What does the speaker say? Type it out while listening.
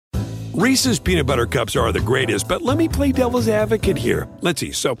Reese's peanut butter cups are the greatest, but let me play devil's advocate here. Let's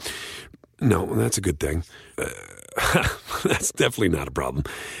see. So, no, that's a good thing. That's definitely not a problem.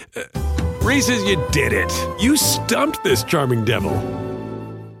 Reese's, you did it. You stumped this charming devil.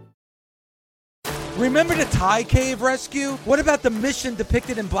 Remember the Thai cave rescue? What about the mission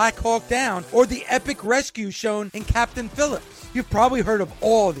depicted in Black Hawk Down or the epic rescue shown in Captain Phillips? You've probably heard of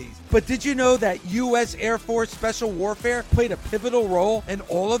all these, but did you know that U.S. Air Force Special Warfare played a pivotal role in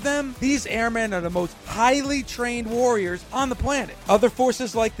all of them? These airmen are the most highly trained warriors on the planet. Other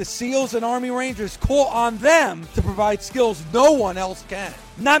forces like the SEALs and Army Rangers call on them to provide skills no one else can.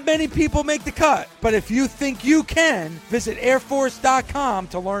 Not many people make the cut, but if you think you can, visit airforce.com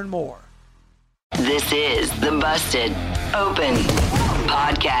to learn more. This is the Busted Open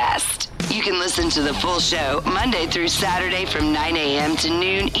Podcast. You can listen to the full show Monday through Saturday from 9 a.m. to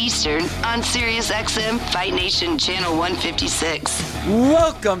noon Eastern on SiriusXM Fight Nation Channel 156.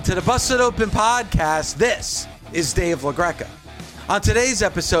 Welcome to the Busted Open Podcast. This is Dave LaGreca. On today's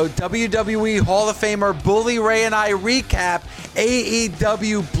episode, WWE Hall of Famer Bully Ray and I recap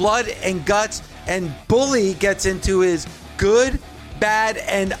AEW Blood and Guts, and Bully gets into his good, bad,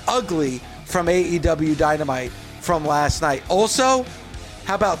 and ugly from AEW Dynamite from last night. Also,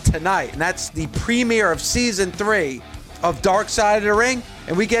 how about tonight? And that's the premiere of Season 3 of Dark Side of the Ring.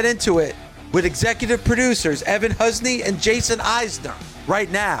 And we get into it with executive producers Evan Husney and Jason Eisner right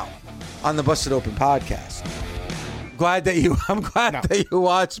now on the Busted Open Podcast. I'm glad that you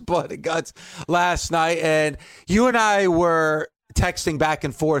watched Blood and Guts last night. And you and I were texting back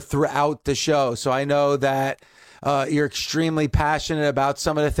and forth throughout the show. So I know that you're extremely passionate about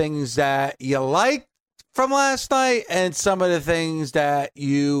some of the things that you like from last night and some of the things that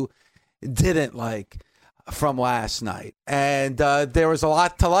you didn't like from last night. And there was a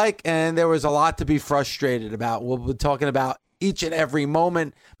lot to like and there was a lot to be frustrated about. We'll be talking about each and every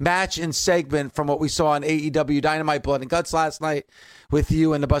moment, match, and segment from what we saw on AEW Dynamite Blood and Guts last night with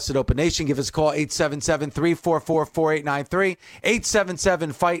you and the Busted Open Nation. Give us a call, 877-344-4893,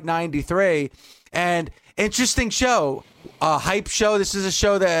 877-FIGHT-93. And interesting show, a hype show. This is a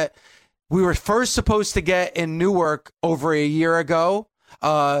show that we were first supposed to get in Newark over a year ago,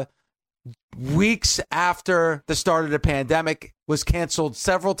 weeks after the start of the pandemic, was canceled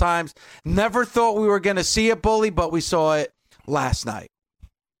several times. Never thought we were going to see it, Bully, but we saw it last night.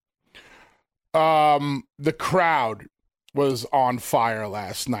 The crowd was on fire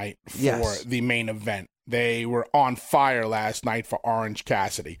last night for the main event. They were on fire last night for Orange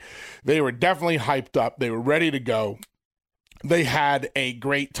Cassidy. They were definitely hyped up. They were ready to go. They had a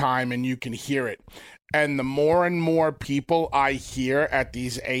great time, and you can hear it. And the more and more people I hear at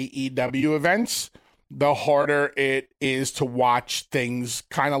these AEW events, the harder it is to watch things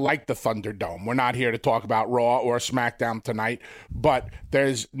kind of like the Thunderdome. We're not here to talk about Raw or SmackDown tonight, but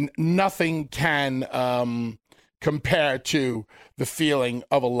there's nothing can compare to the feeling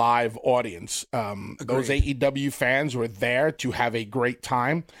of a live audience. Those AEW fans were there to have a great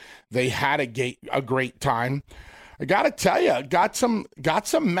time. They had a great time. I got to tell you, got some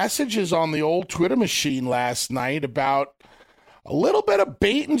messages on the old Twitter machine last night about a little bit of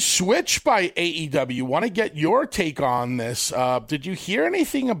bait and switch by AEW. Want to get your take on this. Did you hear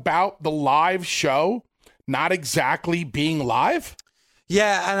anything about the live show not exactly being live?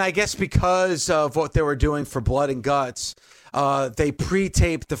 Yeah, and I guess because of what they were doing for Blood and Guts, they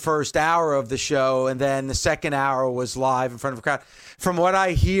pre-taped the first hour of the show, and then the second hour was live in front of a crowd. From what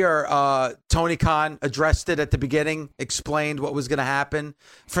I hear, Tony Khan addressed it at the beginning, explained what was going to happen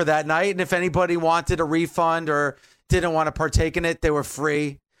for that night, and if anybody wanted a refund or didn't want to partake in it, they were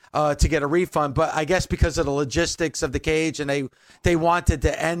free to get a refund. But I guess because of the logistics of the cage, and they wanted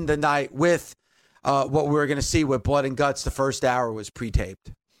to end the night with what we were going to see with Blood and Guts, the first hour was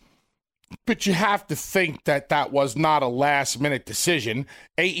pre-taped. But you have to think that was not a last-minute decision.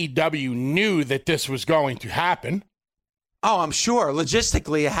 AEW knew that this was going to happen. Oh, I'm sure.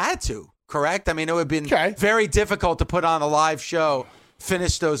 Logistically, it had to, correct? I mean, it would have been very difficult to put on a live show,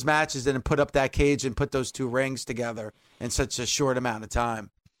 finish those matches, and then put up that cage and put those two rings together in such a short amount of time.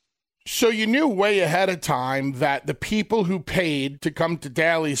 So you knew way ahead of time that the people who paid to come to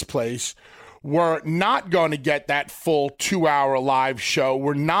Daly's place were not going to get that full 2-hour live show.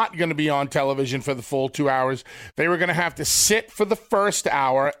 We're not going to be on television for the full 2 hours. They were going to have to sit for the first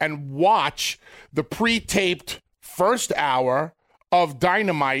hour and watch the pre-taped first hour of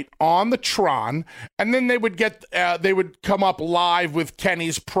Dynamite on the Tron, and then they would come up live with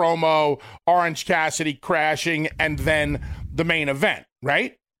Kenny's promo, Orange Cassidy crashing, and then the main event,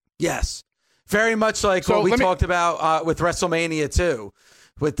 right? Yes. Very much like what we talked about with WrestleMania 2,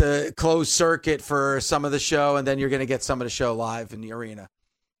 with the closed circuit for some of the show, and then you're going to get some of the show live in the arena.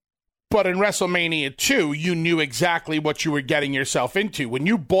 But in WrestleMania 2, you knew exactly what you were getting yourself into. When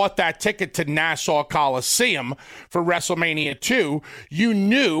you bought that ticket to Nassau Coliseum for WrestleMania 2, you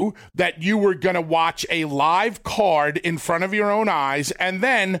knew that you were going to watch a live card in front of your own eyes, and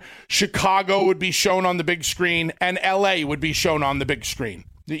then Chicago would be shown on the big screen and LA would be shown on the big screen.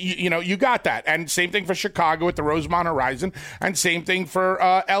 You got that. And same thing for Chicago at the Rosemont Horizon, and same thing for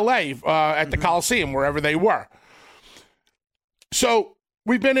LA at the Coliseum, wherever they were. So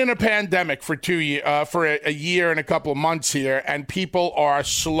we've been in a pandemic for a year and a couple of months here, and people are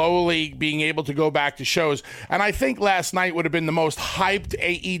slowly being able to go back to shows. And I think last night would have been the most hyped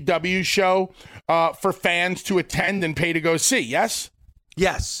AEW show for fans to attend and pay to go see, yes?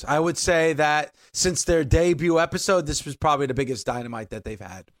 Yes, I would say that since their debut episode, this was probably the biggest Dynamite that they've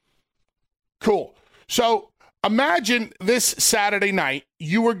had. Cool. So imagine this Saturday night,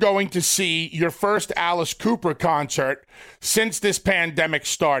 you were going to see your first Alice Cooper concert since this pandemic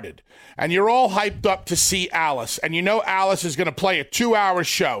started. And you're all hyped up to see Alice. And you know Alice is going to play a 2-hour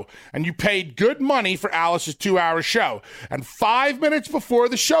show. And you paid good money for Alice's 2-hour show. And 5 minutes before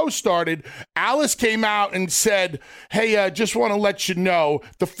the show started, Alice came out and said, hey, just want to let you know,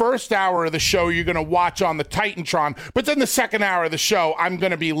 the first hour of the show you're going to watch on the Titantron. But then the second hour of the show, I'm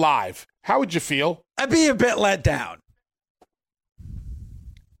going to be live. How would you feel? I'd be a bit let down.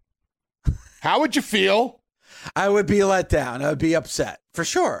 How would you feel? I would be let down. I would be upset. For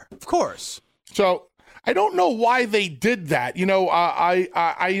sure. Of course. So I don't know why they did that. You know,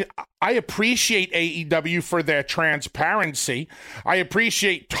 I appreciate AEW for their transparency. I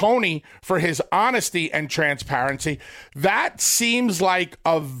appreciate Tony for his honesty and transparency. That seems like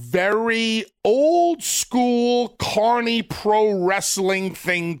a very old school carny pro wrestling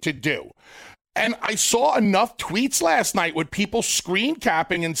thing to do. And I saw enough tweets last night with people screen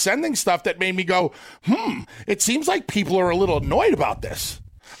capping and sending stuff that made me go, it seems like people are a little annoyed about this.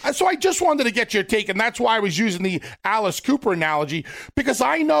 So I just wanted to get your take, and that's why I was using the Alice Cooper analogy, because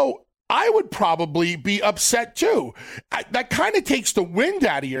I know I would probably be upset too. That kind of takes the wind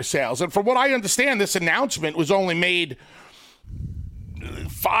out of your sails. And from what I understand, this announcement was only made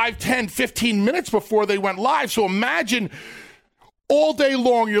 5, 10, 15 minutes before they went live. So imagine all day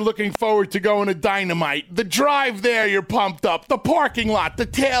long you're looking forward to going to Dynamite. The drive there, you're pumped up. The parking lot, the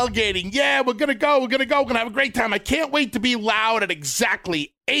tailgating. Yeah, we're going to go. We're going to have a great time. I can't wait to be loud at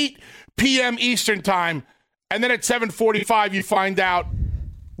exactly 8 p.m. Eastern time. And then at 7:45, you find out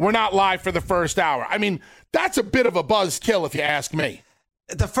we're not live for the first hour. I mean, that's a bit of a buzzkill if you ask me.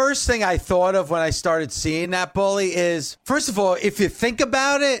 The first thing I thought of when I started seeing that, Bully, is, first of all, if you think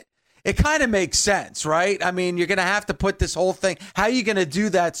about it, it kind of makes sense, right? I mean, you're going to have to put this whole thing. How are you going to do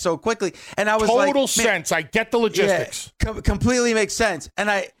that so quickly? And I was total sense. I get the logistics. Yeah, completely makes sense. And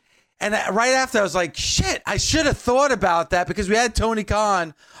I right after I was like, shit, I should have thought about that, because we had Tony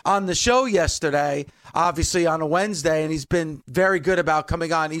Khan on the show yesterday, obviously on a Wednesday, and he's been very good about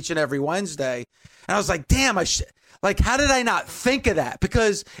coming on each and every Wednesday. And I was like, damn, how did I not think of that?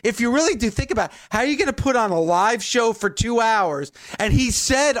 Because if you really do think about it, how are you going to put on a live show for 2 hours? And he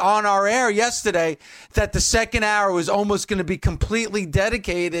said on our air yesterday that the second hour was almost going to be completely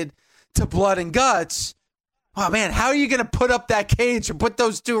dedicated to blood and guts. Oh, man, how are you going to put up that cage and put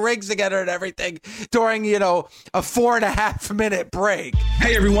those two rings together and everything during, a 4.5-minute break?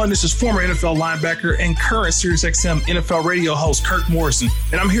 Hey, everyone, this is former NFL linebacker and current SiriusXM NFL radio host Kirk Morrison,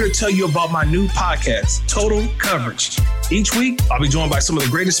 and I'm here to tell you about my new podcast, Total Coverage. Each week, I'll be joined by some of the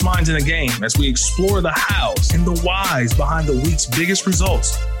greatest minds in the game as we explore the hows and the whys behind the week's biggest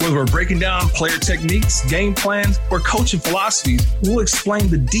results. Whether we're breaking down player techniques, game plans, or coaching philosophies, we'll explain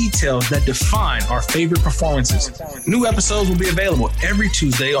the details that define our favorite performances. New episodes will be available every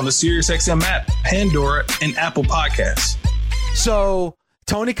Tuesday on the SiriusXM app, Pandora, and Apple Podcasts. So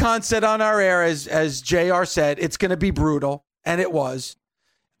Tony Khan said on our air, as JR said, it's going to be brutal, and it was.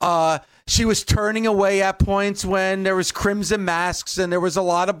 She was turning away at points when there was crimson masks and there was a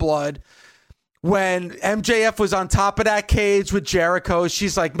lot of blood. When MJF was on top of that cage with Jericho,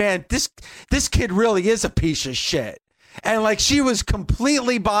 she's like, man, this kid really is a piece of shit. And she was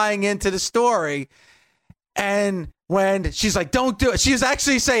completely buying into the story. And when she's like, don't do it, she was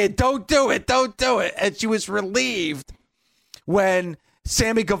actually saying, don't do it. And she was relieved when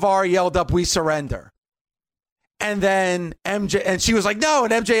Sammy Guevara yelled up, we surrender. And then and she was like, no.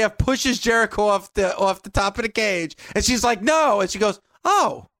 And MJF pushes Jericho off the top of the cage. And she's like, no. And she goes,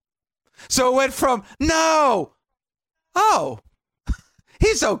 oh. So it went from, no, oh,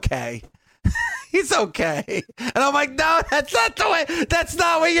 he's okay. He's okay. And I'm like, no, that's not the way. That's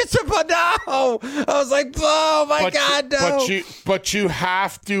not what you're supposed to. No. I was like, oh, my God, no. But you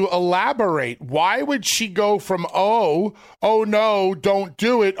have to elaborate. Why would she go from, oh, no, don't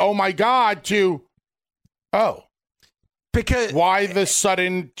do it, oh, my God, to, oh. Because why the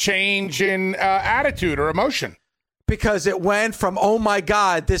sudden change in attitude or emotion? Because it went from, oh, my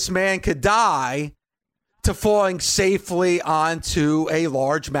God, this man could die, to falling safely onto a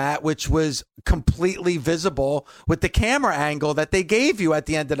large mat, which was completely visible with the camera angle that they gave you at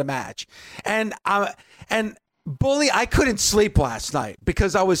the end of the match. And Bully, I couldn't sleep last night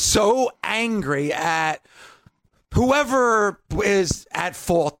because I was so angry at whoever is at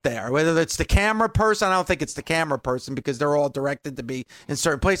fault there, whether it's the camera person. I don't think it's the camera person because they're all directed to be in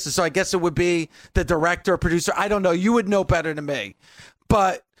certain places. So I guess it would be the director or producer. I don't know. You would know better than me.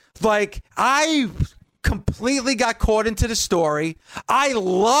 But like, I completely got caught into the story. I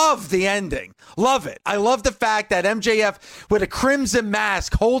love the ending. Love it. I love the fact that MJF with a crimson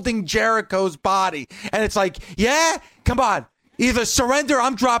mask holding Jericho's body. And it's like, yeah, come on. Either surrender,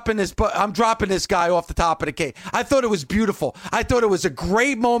 I'm dropping this guy off the top of the cage. I thought it was beautiful. I thought it was a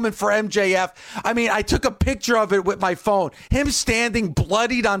great moment for MJF. I mean, I took a picture of it with my phone. Him standing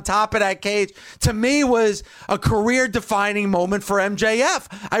bloodied on top of that cage, to me, was a career-defining moment for MJF.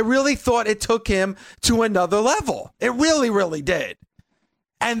 I really thought it took him to another level. It really, really did.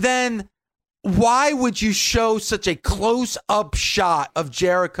 And then, why would you show such a close-up shot of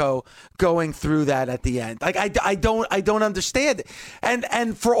Jericho going through that at the end? Like, I don't understand it.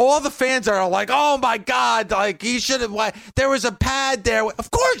 And for all the fans that are like, oh my God, like he should have. There was a pad there. Of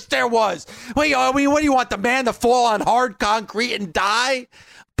course there was. What do you want, the man to fall on hard concrete and die?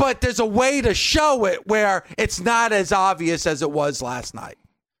 But there's a way to show it where it's not as obvious as it was last night.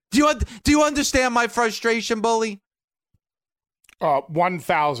 Do you understand my frustration, Bully?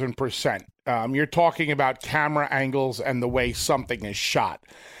 1,000%. You're talking about camera angles and the way something is shot.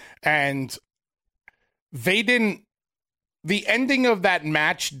 And the ending of that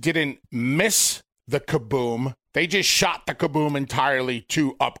match didn't miss the kaboom. They just shot the kaboom entirely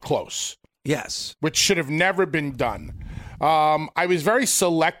too up close. Yes. Which should have never been done. I was very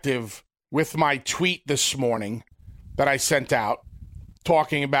selective with my tweet this morning that I sent out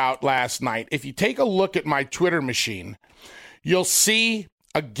talking about last night. If you take a look at my Twitter machine, you'll see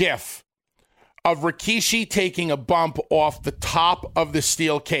a GIF of Rikishi taking a bump off the top of the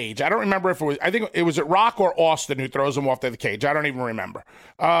steel cage. I don't remember if it was, I think it was at Rock or Austin who throws him off the cage. I don't even remember.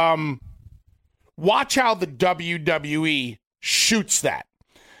 Watch how the WWE shoots that.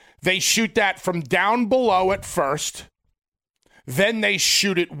 They shoot that from down below at first, then they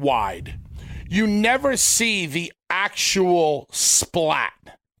shoot it wide. You never see the actual splat.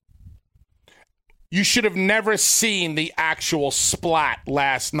 You should have never seen the actual splat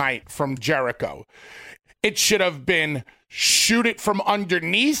last night from Jericho. It should have been shoot it from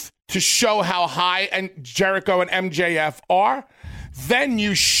underneath to show how high and Jericho and MJF are. Then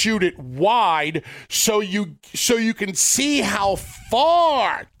you shoot it wide so you can see how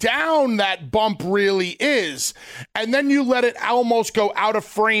far down that bump really is. And then you let it almost go out of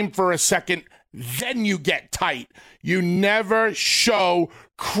frame for a second. Then you get tight. You never show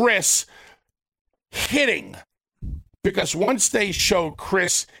Chris hitting, because once they show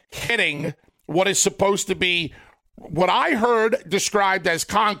Chris hitting what is supposed to be what I heard described as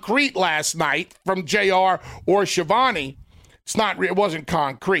concrete last night from JR or Shivani, it wasn't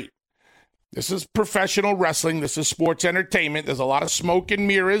concrete. This is professional wrestling. This is sports entertainment. There's a lot of smoke and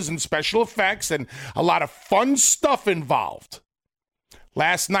mirrors and special effects and a lot of fun stuff involved.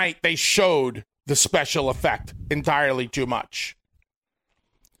 Last night they showed the special effect entirely too much.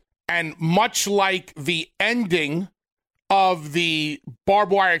 And much like the ending of the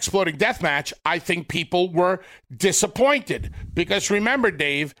barbed wire exploding death match, I think people were disappointed. Because remember,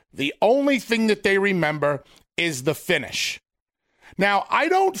 Dave, the only thing that they remember is the finish. Now, I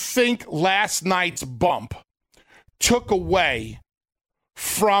don't think last night's bump took away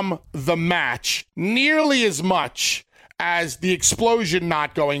from the match nearly as much as the explosion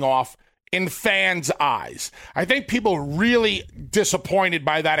not going off in fans' eyes. I think people are really disappointed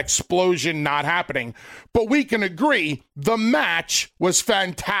by that explosion not happening. But we can agree the match was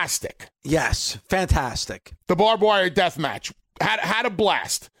fantastic. Yes, fantastic. The barbed wire death match had a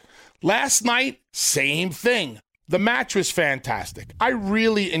blast. Last night, same thing. The match was fantastic. I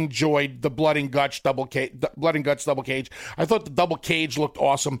really enjoyed the Blood and Guts double cage. I thought the double cage looked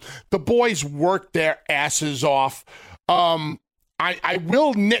awesome. The boys worked their asses off. I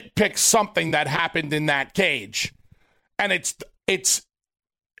will nitpick something that happened in that cage, and it's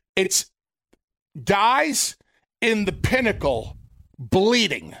guys in the Pinnacle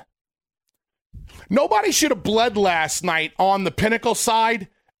bleeding. Nobody should have bled last night on the Pinnacle side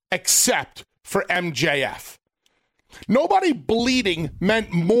except for MJF. Nobody bleeding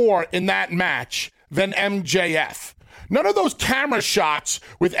meant more in that match than MJF. None of those camera shots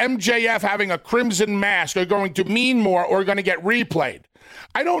with MJF having a crimson mask are going to mean more or are going to get replayed.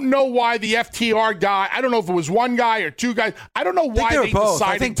 I don't know why the FTR guy, I don't know if it was one guy or two guys, I don't know why they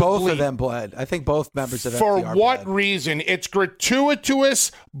decided I think both of them bled. I think both members of FTR For what bled. reason? It's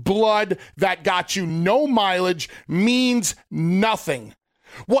gratuitous blood that got you no mileage, means nothing.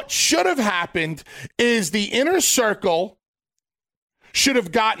 What should have happened is the Inner Circle should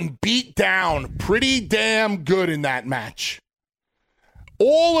have gotten beat down pretty damn good in that match.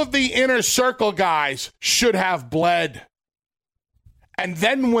 All of the Inner Circle guys should have bled. And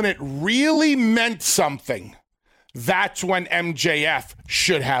then when it really meant something, that's when MJF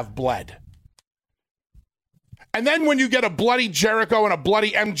should have bled. And then when you get a bloody Jericho and a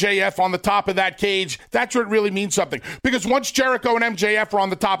bloody MJF on the top of that cage, that's what really means something. Because once Jericho and MJF were on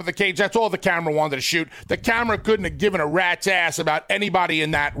the top of the cage, that's all the camera wanted to shoot. The camera couldn't have given a rat's ass about anybody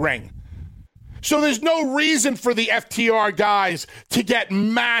in that ring. So there's no reason for the FTR guys to get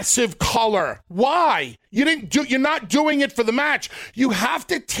massive color. Why? You're not doing it for the match. You have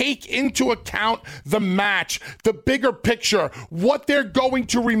to take into account the match, the bigger picture, what they're going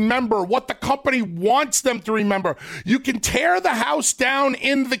to remember, what the company wants them to remember. You can tear the house down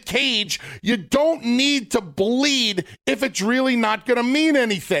in the cage. You don't need to bleed if it's really not going to mean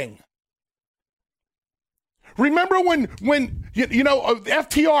anything. Remember when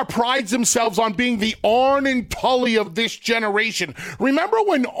FTR prides themselves on being the Arn and Tully of this generation. Remember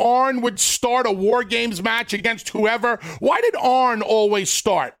when Arn would start a War Games match against whoever? Why did Arn always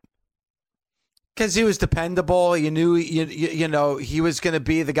start? Because he was dependable. You knew, you know, he was going to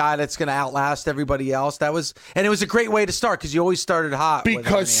be the guy that's going to outlast everybody else. And it was a great way to start because you always started hot.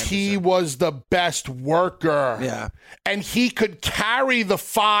 Because he was the best worker. Yeah. And he could carry the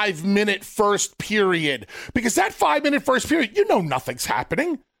 5-minute first period. Because that 5-minute first period, you know nothing's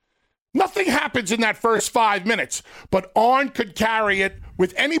happening. Nothing happens in that first 5 minutes. But Arn could carry it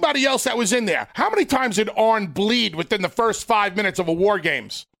with anybody else that was in there. How many times did Arn bleed within the first 5 minutes of a War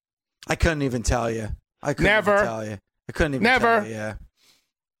Games? I couldn't even tell you. I couldn't even tell you. Yeah.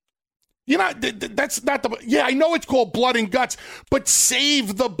 You know, that's not the... Yeah, I know it's called blood and guts, but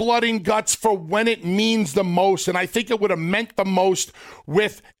save the blood and guts for when it means the most, and I think it would have meant the most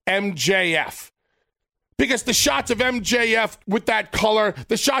with MJF. Because the shots of MJF with that color,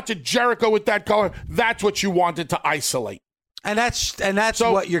 the shots of Jericho with that color, that's what you wanted to isolate. And that's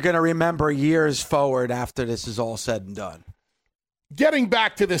what you're going to remember years forward after this is all said and done. Getting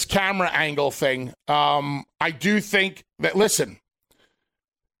back to this camera angle thing, I do think that, listen,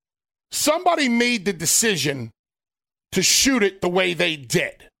 somebody made the decision to shoot it the way they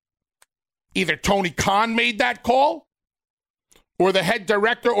did. Either Tony Khan made that call, or the head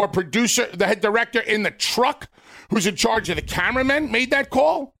director or producer, the head director in the truck who's in charge of the cameramen made that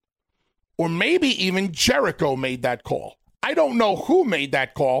call, or maybe even Jericho made that call. I don't know who made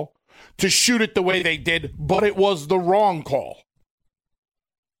that call to shoot it the way they did, but it was the wrong call.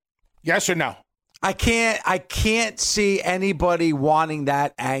 Yes or no? I can't see anybody wanting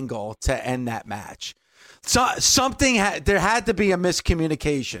that angle to end that match. So there had to be a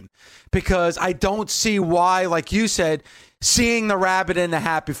miscommunication because I don't see why, like you said, seeing the rabbit in the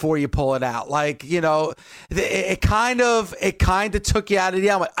hat before you pull it out. Like, you know, it kind of took you out of the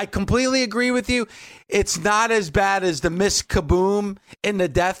element. I completely agree with you. It's not as bad as the miss kaboom in the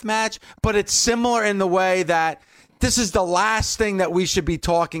death match, but it's similar in the way that this is the last thing that we should be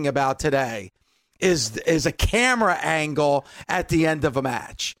talking about today is a camera angle at the end of a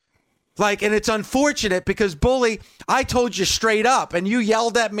match. Like, and it's unfortunate because, Bully, I told you straight up, and you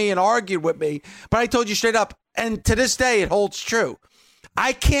yelled at me and argued with me, but I told you straight up, and to this day it holds true.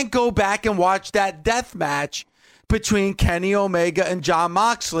 I can't go back and watch that death match between Kenny Omega and Jon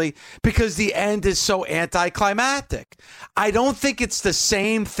Moxley because the end is so anticlimactic. I don't think it's the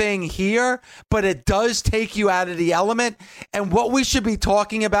same thing here, but it does take you out of the element. And what we should be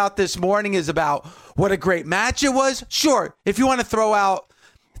talking about this morning is about what a great match it was. Sure, if you want to throw out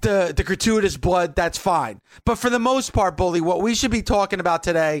the gratuitous blood, that's fine. But for the most part, Bully, what we should be talking about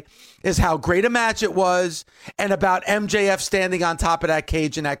today is how great a match it was and about MJF standing on top of that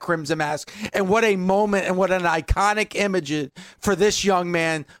cage in that crimson mask and what a moment and what an iconic image for this young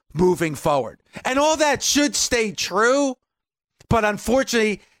man moving forward. And all that should stay true, but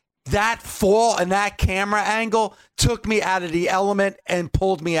unfortunately, that fall and that camera angle took me out of the element and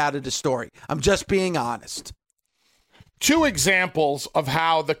pulled me out of the story. I'm just being honest. two examples of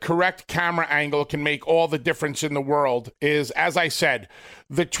how the correct camera angle can make all the difference in the world is, as I said,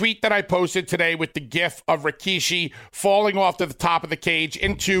 the tweet that I posted today with the gif of Rikishi falling off to the top of the cage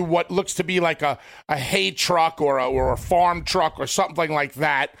into what looks to be like a hay truck or a farm truck or something like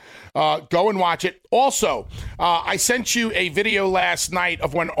that. Go and watch it. Also, I sent you a video last night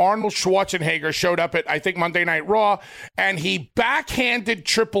of when Arnold Schwarzenegger showed up at, I think, Monday Night Raw, and he backhanded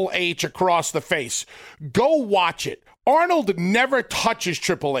Triple H across the face. Go watch it. Arnold never touches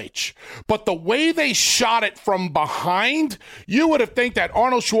Triple H, but the way they shot it from behind, you would have think that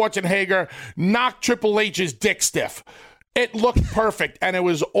Arnold Schwarzenegger knocked Triple H's dick stiff. It looked perfect, and it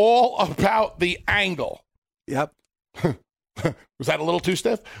was all about the angle. Yep. Was that a little too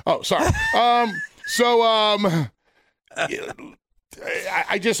stiff? Oh, sorry. I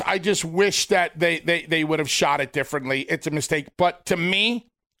just wish that they would have shot it differently. It's a mistake, but to me,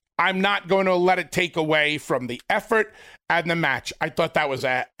 I'm not going to let it take away from the effort and the match. I thought that was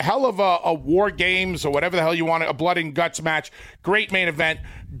a hell of a War Games or whatever the hell you want, a blood and guts match. Great main event.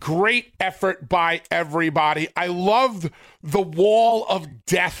 Great effort by everybody. I loved the Wall of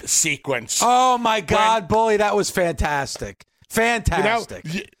Death sequence. Oh, my God, Bully, that was fantastic. Fantastic.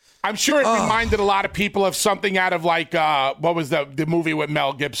 You know, I'm sure it reminded a lot of people of something out of like, what was the movie with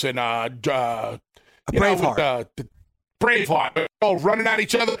Mel Gibson? Braveheart. Braveheart, all running at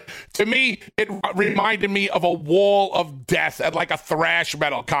each other. To me, it reminded me of a Wall of Death at like a thrash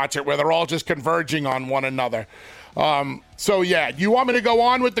metal concert where they're all just converging on one another. So, yeah, do you want me to go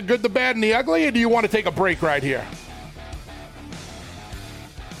on with the good, the bad, and the ugly, or do you want to take a break right here?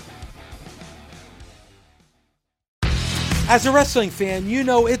 As a wrestling fan, you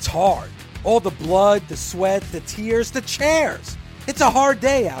know it's hard. All the blood, the sweat, the tears, the chairs. It's a hard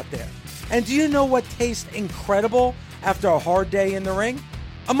day out there. And do you know what tastes incredible after a hard day in the ring?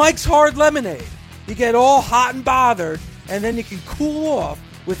 A Mike's Hard Lemonade. You get all hot and bothered, and then you can cool off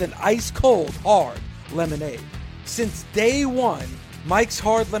with an ice-cold hard lemonade. Since day one, Mike's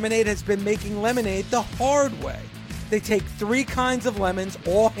Hard Lemonade has been making lemonade the hard way. They take 3 kinds of lemons,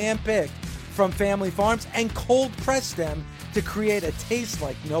 all hand-picked from family farms, and cold press them to create a taste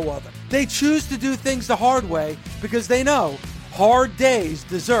like no other. They choose to do things the hard way because they know hard days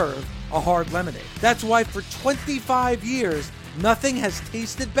deserve a hard lemonade. That's why for 25 years, nothing has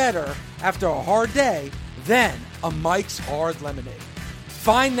tasted better after a hard day than a Mike's Hard Lemonade.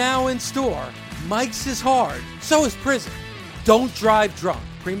 Find now in store, Mike's is hard, so is prison. Don't drive drunk.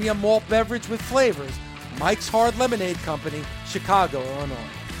 Premium malt beverage with flavors. Mike's Hard Lemonade Company, Chicago, Illinois.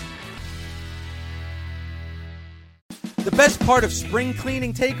 The best part of spring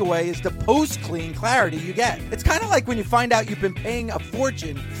cleaning takeaway is the post-clean clarity you get. It's kind of like when you find out you've been paying a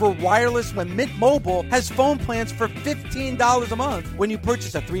fortune for wireless when Mint Mobile has phone plans for $15 a month when you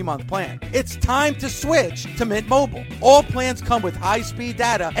purchase a 3-month plan. It's time to switch to Mint Mobile. All plans come with high-speed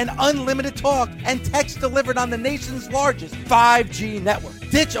data and unlimited talk and text delivered on the nation's largest 5G network.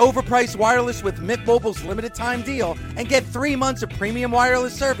 Ditch overpriced wireless with Mint Mobile's limited time deal and get 3 months of premium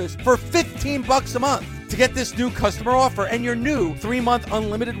wireless service for $15 a month. To get this new customer offer and your new 3-month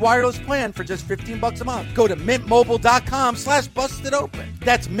unlimited wireless plan for just $15 a month, go to mintmobile.com/bustedopen.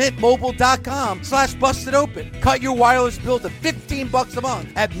 That's mintmobile.com/bustedopen. Cut your wireless bill to $15 a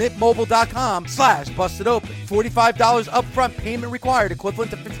month at mintmobile.com/bustedopen. $45 upfront payment required,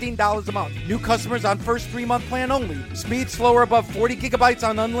 equivalent to $15 a month. New customers on first 3-month plan only. Speed slower above 40 gigabytes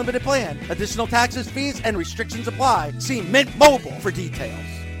on unlimited plan. Additional taxes, fees, and restrictions apply. See Mint Mobile for details.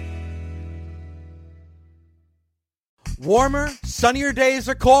 Warmer, sunnier days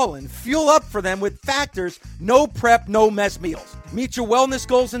are calling. Fuel up for them with Factor's no prep, no mess meals. Meet your wellness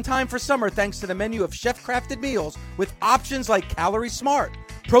goals in time for summer thanks to the menu of chef-crafted meals with options like Calorie Smart,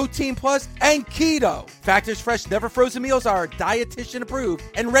 Protein Plus, and Keto. Factor's fresh, never frozen meals are dietitian approved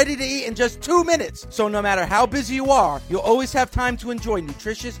and ready to eat in just 2 minutes. So no matter how busy you are, you'll always have time to enjoy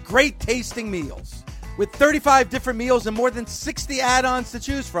nutritious, great tasting meals. With 35 different meals and more than 60 add-ons to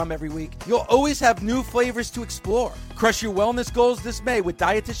choose from every week, you'll always have new flavors to explore. Crush your wellness goals this May with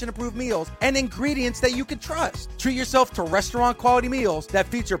dietitian-approved meals and ingredients that you can trust. Treat yourself to restaurant-quality meals that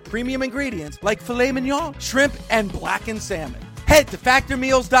feature premium ingredients like filet mignon, shrimp, and blackened salmon. Head to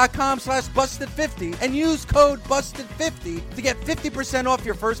factormeals.com/busted50 and use code busted50 to get 50% off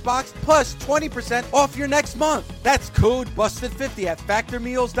your first box plus 20% off your next month. That's code busted50 at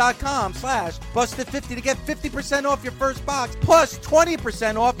factormeals.com/busted50 to get 50% off your first box plus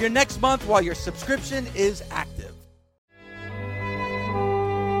 20% off your next month while your subscription is active.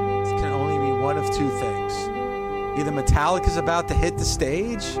 This can only mean one of two things. Either Metallica's about to hit the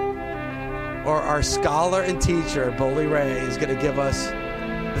stage, or our scholar and teacher, Bully Ray, is going to give us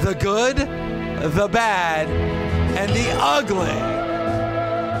the good, the bad, and the ugly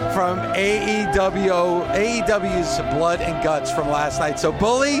from AEW's Blood and Guts from last night. So,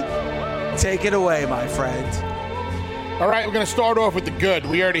 Bully, take it away, my friend. All right, we're going to start off with the good.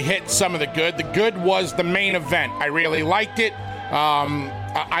 We already hit some of the good. The good was the main event. I really liked it.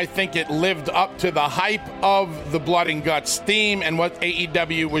 I think it lived up to the hype of the Blood and Guts theme and what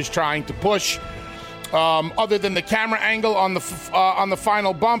AEW was trying to push. Other than the camera angle on the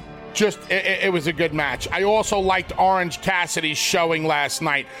final bump, it was a good match. I also liked Orange Cassidy's showing last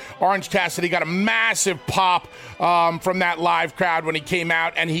night. Orange Cassidy got a massive pop from that live crowd when he came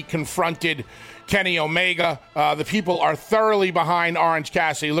out and he confronted Kenny Omega. The people are thoroughly behind Orange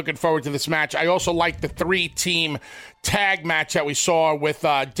Cassidy. Looking forward to this match. I also like the 3-team tag match that we saw with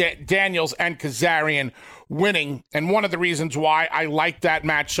Daniels and Kazarian winning. And one of the reasons why I like that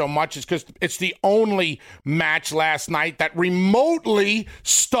match so much is because it's the only match last night that remotely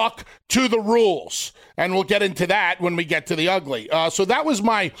stuck to the rules. And we'll get into that when we get to the ugly. So that was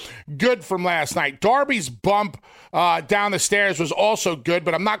my good from last night. Darby's bump down the stairs was also good,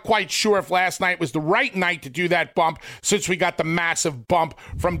 but I'm not quite sure if last night was the right night to do that bump since we got the massive bump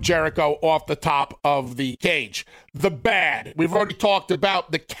from Jericho off the top of the cage. The bad. We've already talked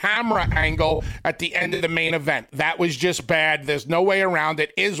about the camera angle at the end of the main event. That was just bad. There's no way around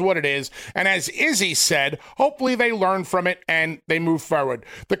it. Is what it is. And as Izzy said, hopefully they learn from it and they move forward.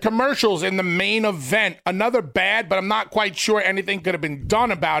 The commercials in the main event, another bad, but I'm not quite sure anything could have been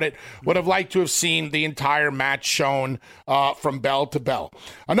done about it. Would have liked to have seen the entire match shown from bell to bell.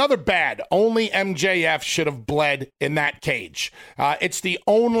 Another bad. Only MJF should have bled in that cage. It's the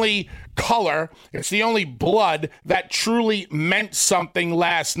only color, it's the only blood that truly meant something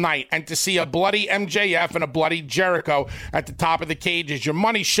last night. And to see a bloody MJF and a bloody Jericho at the top of the cage is your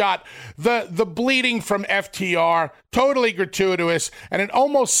money shot. The bleeding from FTR, totally gratuitous, and it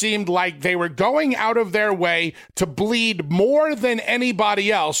almost seemed like they were going out of their way to bleed more than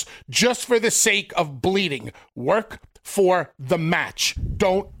anybody else just for the sake of bleeding. Work for the match.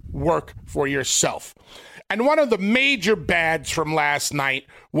 Don't work for yourself. And one of the major bads from last night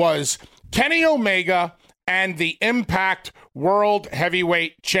was Kenny Omega and the Impact World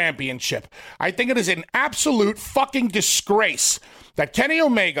Heavyweight Championship. I think it is an absolute fucking disgrace that Kenny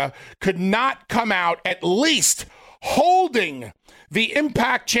Omega could not come out at least holding the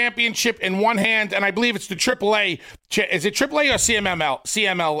Impact Championship in one hand, and I believe it's the AAA. Is it AAA or CMLL?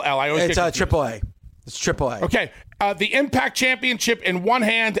 CMLL. It's AAA. It's AAA. Okay. The Impact Championship in one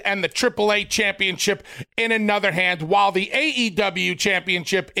hand and the AAA Championship in another hand, while the AEW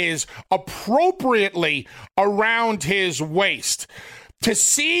Championship is appropriately around his waist. To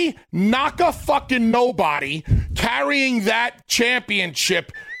see Naka fucking nobody carrying that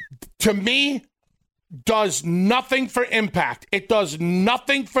championship, to me, does nothing for Impact. It does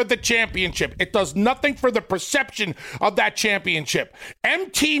nothing for the championship. It does nothing for the perception of that championship.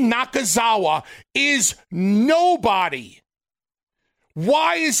 MT Nakazawa is nobody.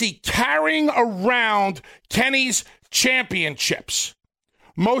 Why is he carrying around Kenny's championships?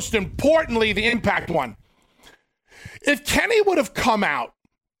 Most importantly, the Impact one. If Kenny would have come out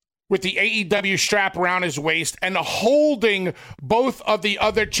with the AEW strap around his waist and holding both of the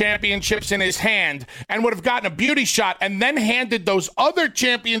other championships in his hand and would have gotten a beauty shot and then handed those other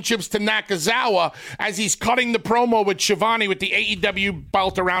championships to Nakazawa as he's cutting the promo with Shivani with the AEW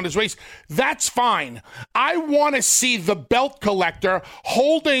belt around his waist, that's fine. I want to see the belt collector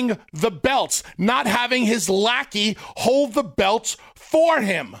holding the belts, not having his lackey hold the belts for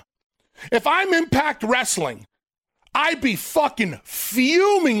him. If I'm Impact Wrestling, I'd be fucking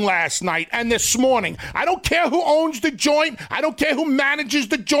fuming last night and this morning. I don't care who owns the joint. I don't care who manages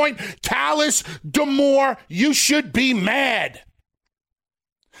the joint. Callis, D'Amore, you should be mad.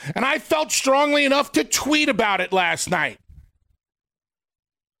 And I felt strongly enough to tweet about it last night.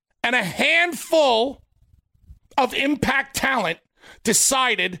 And a handful of Impact talent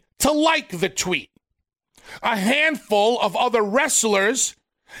decided to like the tweet. A handful of other wrestlers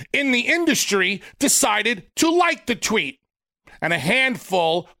in the industry decided to like the tweet. And a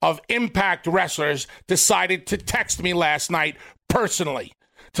handful of Impact wrestlers decided to text me last night personally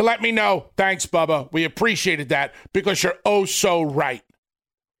to let me know, thanks, Bubba, we appreciated that because you're oh so right.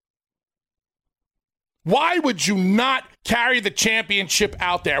 Why would you not carry the championship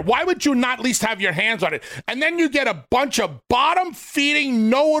out there? Why would you not at least have your hands on it? And then you get a bunch of bottom-feeding,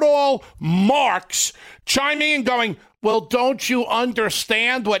 know-it-all marks chiming and going, well, don't you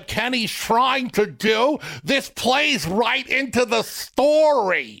understand what Kenny's trying to do? This plays right into the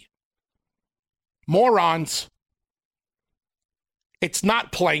story. Morons. It's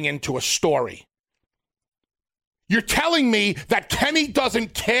not playing into a story. You're telling me that Kenny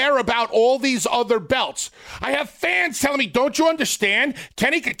doesn't care about all these other belts. I have fans telling me, don't you understand?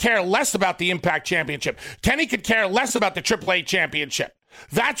 Kenny could care less about the Impact Championship. Kenny could care less about the AAA Championship.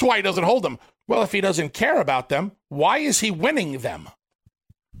 That's why he doesn't hold them. Well, if he doesn't care about them, why is he winning them?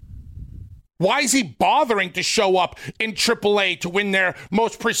 Why is he bothering to show up in AAA to win their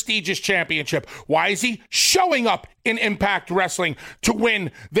most prestigious championship? Why is he showing up in Impact Wrestling to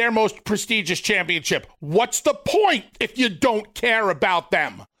win their most prestigious championship? What's the point if you don't care about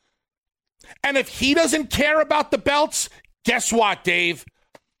them? And if he doesn't care about the belts, guess what, Dave?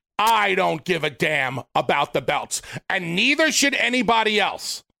 I don't give a damn about the belts, and neither should anybody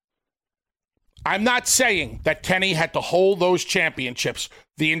else. I'm not saying that Kenny had to hold those championships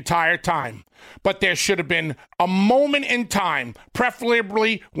the entire time, but there should have been a moment in time,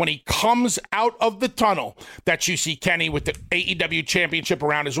 preferably when he comes out of the tunnel, that you see Kenny with the AEW championship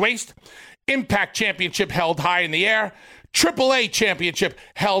around his waist, Impact championship held high in the air, AAA championship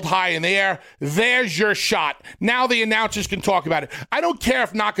held high in the air. There's your shot. Now the announcers can talk about it. I don't care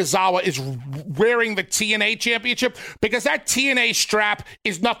if Nakazawa is wearing the TNA championship, because that TNA strap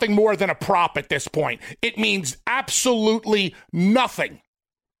is nothing more than a prop at this point. It means absolutely nothing.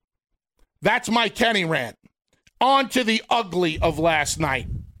 That's my Kenny rant. On to the ugly of last night.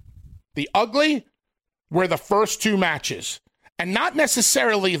 The ugly were the first two matches. And not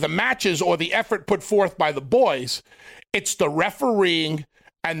necessarily the matches or the effort put forth by the boys. It's the refereeing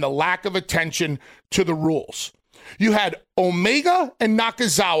and the lack of attention to the rules. You had Omega and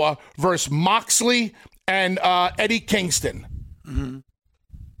Nakazawa versus Moxley and Eddie Kingston. Mm-hmm.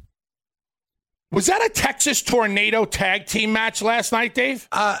 Was that a Texas Tornado tag team match last night, Dave?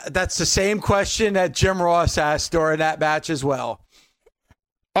 That's the same question that Jim Ross asked during that match as well.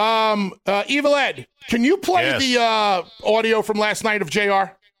 Evil Ed, can you play the audio from last night of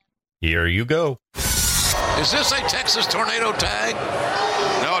JR? Here you go. Is this a Texas Tornado tag?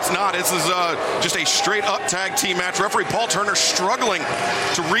 No, it's not. This is just a straight-up tag team match. Referee Paul Turner struggling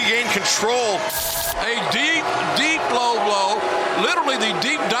to regain control. A deep, deep low blow. Literally the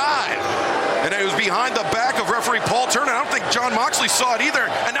deep dive. And it was behind the back of referee Paul Turner. I don't think Jon Moxley saw it either.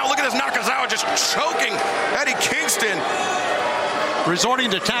 And now look at this Nakazawa just choking Eddie Kingston. Resorting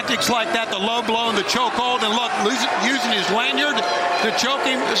to tactics like that, the low blow and the chokehold, and look, using his lanyard to choke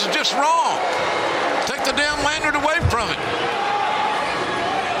him. This is just wrong. Take the damn lanyard away from it.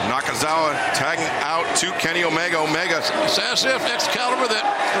 Nakazawa tagging out to Kenny Omega. Omega. It's as if Excalibur that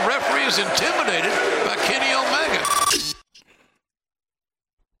the referee is intimidated by Kenny Omega.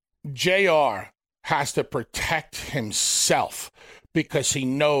 JR has to protect himself because he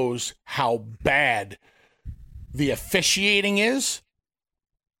knows how bad the officiating is.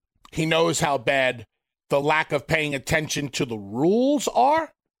 He knows how bad the lack of paying attention to the rules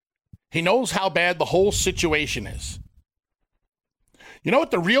are. He knows how bad the whole situation is. You know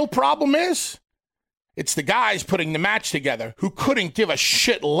what the real problem is? It's the guys putting the match together who couldn't give a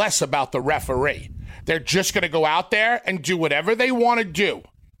shit less about the referee. They're just going to go out there and do whatever they want to do.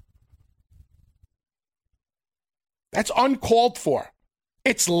 That's uncalled for.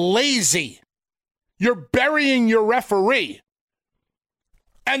 It's lazy. You're burying your referee.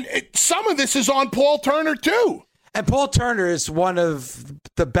 And some of this is on Paul Turner, too. And Paul Turner is one of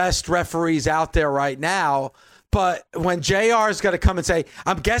the best referees out there right now. But when JR is going to come and say,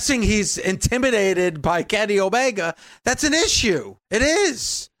 I'm guessing he's intimidated by Kenny Omega, that's an issue. It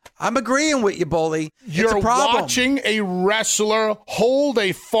is. I'm agreeing with you, Bully. You're watching a wrestler hold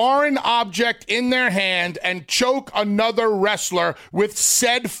a foreign object in their hand and choke another wrestler with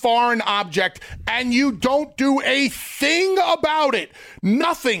said foreign object, and you don't do a thing about it.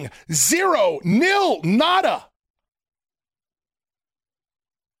 Nothing. Zero. Nil. Nada.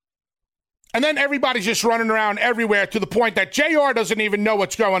 And then everybody's just running around everywhere to the point that JR doesn't even know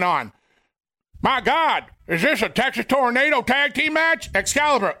what's going on. My God, is this a Texas Tornado tag team match?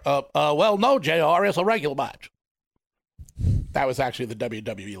 Excalibur. Well, no, JR, it's a regular match. That was actually the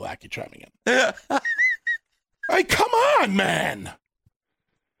WWE lackey chiming in. Hey, come on, man.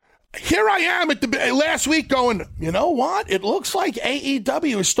 Here I am at the last week going, you know what? It looks like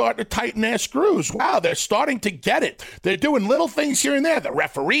AEW is starting to tighten their screws. Wow, they're starting to get it. They're doing little things here and there. The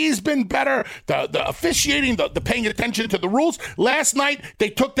referee's been better. The officiating, the paying attention to the rules. Last night, they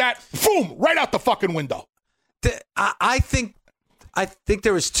took that, boom, right out the fucking window. I think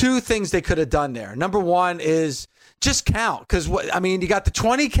there was two things they could have done there. Number one is just count, because you got the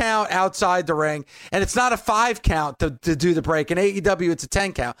 20 count outside the ring, and it's not a 5 count to do the break. In AEW, it's a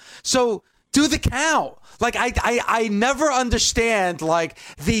 10 count. So do the count. Like I never understand like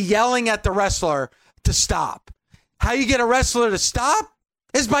the yelling at the wrestler to stop. How you get a wrestler to stop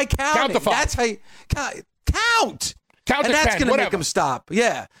is by counting. Count to 5. That's how you count. Count Count and to that's 10, going to make him stop.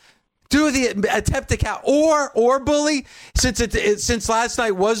 Yeah. Do the attempt to count. Or Bully, since last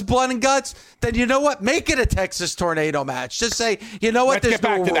night was blood and guts, then you know what? Make it a Texas tornado match. Just say, you know what? There's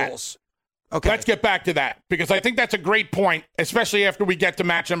no rules. Okay. Let's get back to that, because I think that's a great point, especially after we get to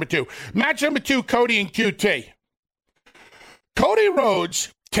match number 2. Match number 2, Cody and QT. Cody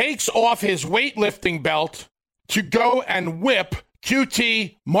Rhodes takes off his weightlifting belt to go and whip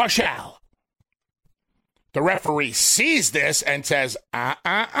QT Marshall. The referee sees this and says,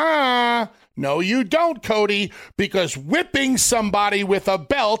 no, you don't, Cody, because whipping somebody with a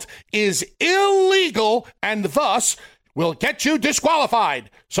belt is illegal and thus will get you disqualified.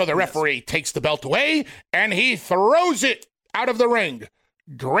 So the referee takes the belt away and he throws it out of the ring.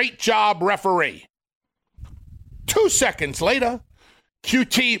 Great job, referee. 2 seconds later,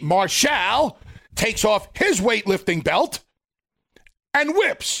 QT Marshall takes off his weightlifting belt and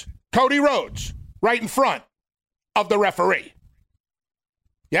whips Cody Rhodes right in front of the referee.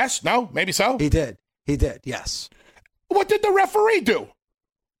 Yes? No? Maybe so? He did, yes. What did the referee do?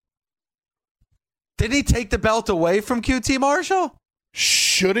 Did he take the belt away from QT Marshall?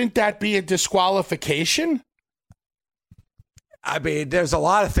 Shouldn't that be a disqualification? I mean, there's a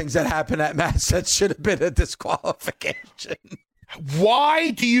lot of things that happened at match that should have been a disqualification.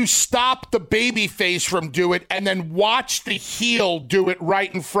 Why do you stop the babyface from doing it and then watch the heel do it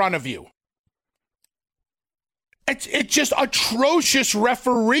right in front of you? It's just atrocious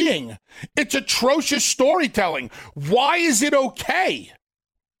refereeing. It's atrocious storytelling. Why is it okay?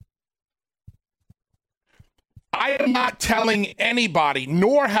 I am not telling anybody,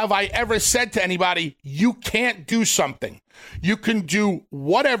 nor have I ever said to anybody, you can't do something. You can do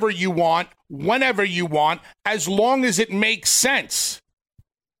whatever you want, whenever you want, as long as it makes sense.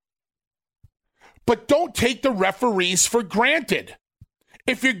 But don't take the referees for granted.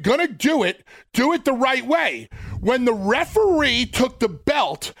 If you're going to do it the right way. When the referee took the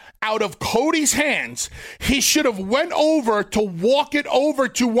belt out of Cody's hands, he should have went over to walk it over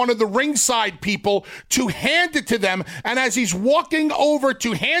to one of the ringside people to hand it to them. And as he's walking over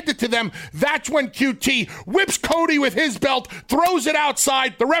to hand it to them, that's when QT whips Cody with his belt, throws it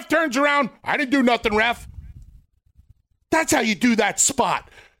outside. The ref turns around. I didn't do nothing, ref. That's how you do that spot.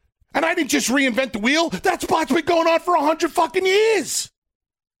 And I didn't just reinvent the wheel. That spot's been going on for 100 fucking years.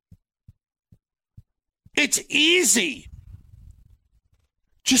 It's easy.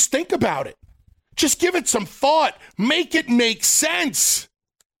 Just think about it. Just give it some thought. Make it make sense.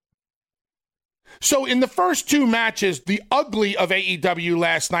 So in the first 2 matches, the ugly of AEW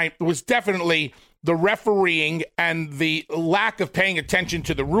last night was definitely the refereeing and the lack of paying attention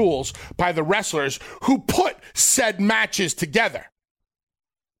to the rules by the wrestlers who put said matches together.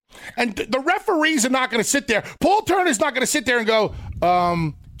 And the referees are not going to sit there. Paul Turner's not going to sit there and go,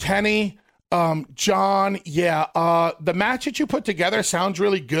 Kenny, John, the match that you put together sounds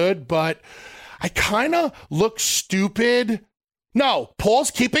really good, but I kind of look stupid. No,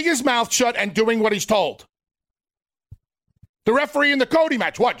 Paul's keeping his mouth shut and doing what he's told. The referee in the Cody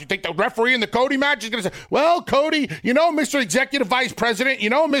match, what? You think the referee in the Cody match is going to say, well, Cody, you know, Mr. Executive Vice President, you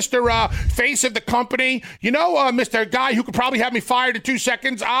know, Mr. Face of the company, you know, Mr. Guy who could probably have me fired in 2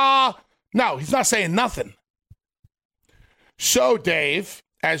 seconds. No, he's not saying nothing. So, Dave,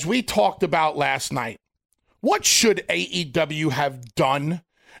 as we talked about last night, what should AEW have done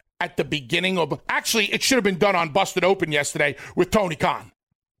at the beginning of... Actually, it should have been done on Busted Open yesterday with Tony Khan.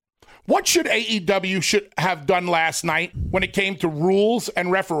 What should AEW have done last night when it came to rules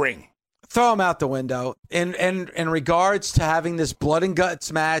and refereeing? Throw them out the window. In regards to having this blood and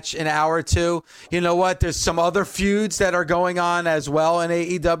guts match in hour 2, you know what? There's some other feuds that are going on as well in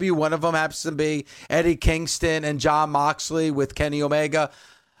AEW. One of them happens to be Eddie Kingston and Jon Moxley with Kenny Omega.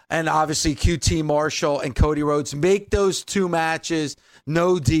 And obviously QT Marshall and Cody Rhodes. Make those 2 matches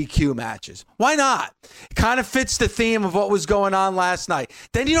no DQ matches. Why not? It kind of fits the theme of what was going on last night.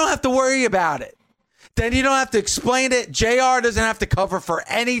 Then you don't have to worry about it. Then you don't have to explain it. JR doesn't have to cover for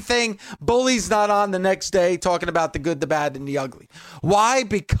anything. Bully's not on the next day talking about the good, the bad, and the ugly. Why?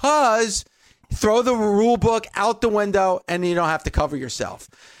 Because throw the rule book out the window and you don't have to cover yourself.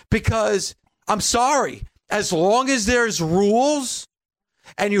 Because I'm sorry, as long as there's rules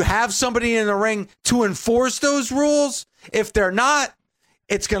and you have somebody in the ring to enforce those rules, if they're not,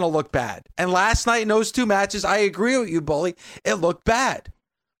 it's going to look bad. And last night in those 2 matches, I agree with you, Bully, it looked bad.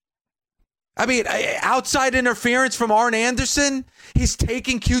 I mean, outside interference from Arn Anderson, he's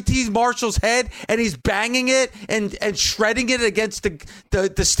taking QT Marshall's head and he's banging it and shredding it against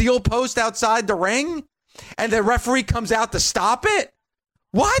the steel post outside the ring, and the referee comes out to stop it?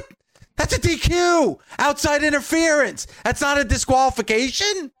 What? That's a DQ. Outside interference. That's not a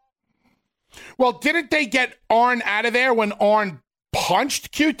disqualification. Well, didn't they get Arn out of there when Arn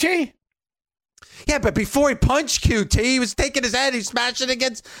punched QT? Yeah, but before he punched QT, he was taking his head, he smashed it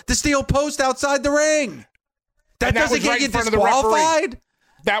against the steel post outside the ring. That doesn't get you disqualified?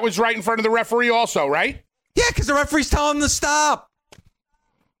 That was right in front of the referee also, right? Yeah, because the referee's telling him to stop.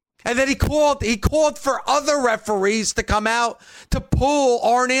 And then he called for other referees to come out to pull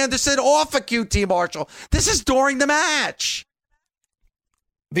Arn Anderson off of QT Marshall. This is during the match.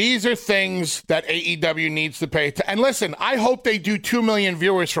 These are things that AEW needs to pay to. And listen, I hope they do 2 million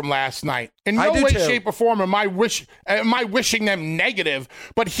viewers from last night. In no way, shape, or form am I wishing them negative.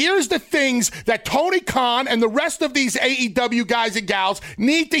 But here's the things that Tony Khan and the rest of these AEW guys and gals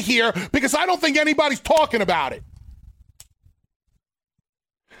need to hear, because I don't think anybody's talking about it.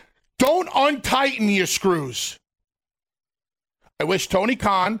 Don't untighten your screws. I wish Tony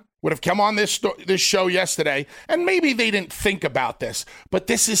Khan would have come on this show yesterday, and maybe they didn't think about this, but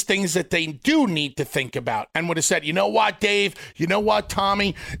this is things that they do need to think about, and would have said, you know what, Dave? You know what,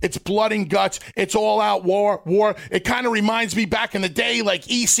 Tommy? It's blood and guts. It's all-out war. It kind of reminds me back in the day, like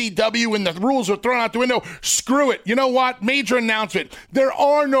ECW, when the rules were thrown out the window. Screw it. You know what? Major announcement. There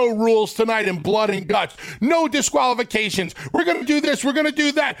are no rules tonight in blood and guts. No disqualifications. We're going to do this. We're going to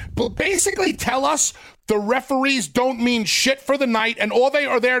do that. But basically tell us the referees don't mean shit for the night, and all they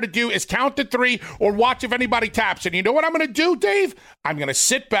are there to do is count to 3 or watch if anybody taps. And you know what I'm going to do, Dave? I'm going to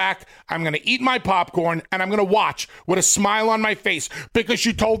sit back, I'm going to eat my popcorn, and I'm going to watch with a smile on my face, because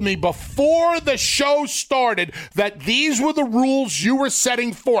you told me before the show started that these were the rules you were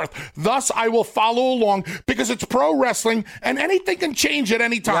setting forth. Thus, I will follow along, because it's pro wrestling, and anything can change at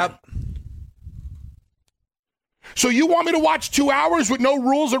any time. Yep. So you want me to watch 2 hours with no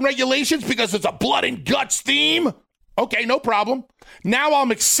rules and regulations because it's a blood and guts theme? Okay, no problem. Now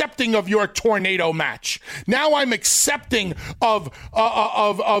I'm accepting of your tornado match. Now I'm accepting of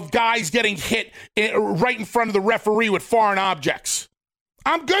guys getting hit right in front of the referee with foreign objects.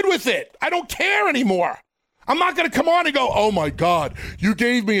 I'm good with it. I don't care anymore. I'm not going to come on and go, oh my God, you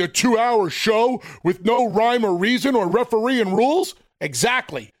gave me a 2-hour show with no rhyme or reason or referee and rules?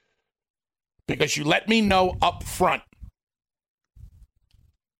 Exactly. Because you let me know up front.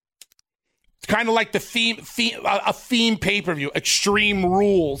 It's kind of like a theme pay-per-view, Extreme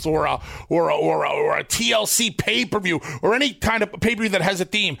Rules, or a TLC pay-per-view, or any kind of pay-per-view that has a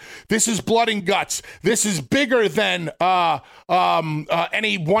theme. This is blood and guts. This is bigger than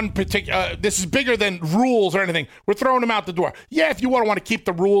any one particular. This is bigger than rules or anything. We're throwing them out the door. Yeah, if you want to keep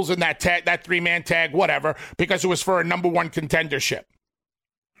the rules in that tag, that 3-man tag, whatever, because it was for a number 1 contendership.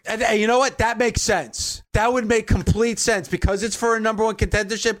 And you know what? That makes sense. That would make complete sense, because it's for a number 1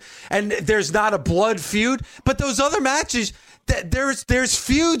 contendership and there's not a blood feud. But those other matches, there's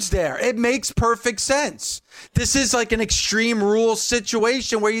feuds there. It makes perfect sense. This is like an Extreme Rules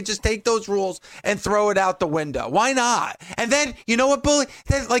situation where you just take those rules and throw it out the window. Why not? And then, you know what, Bully?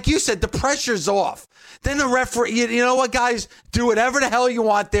 Then, like you said, the pressure's off. Then the referee, you know what, guys? Do whatever the hell you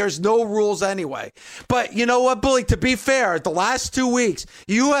want. There's no rules anyway. But you know what, Bully? To be fair, the last 2 weeks,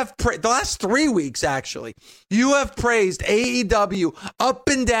 the last 3 weeks, actually, you have praised AEW up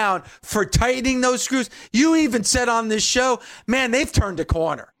and down for tightening those screws. You even said on this show, man, they've turned a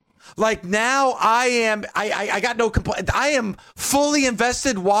corner. Like now I got no complaint. I am fully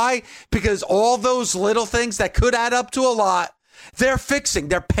invested. Why? Because all those little things that could add up to a lot, they're fixing.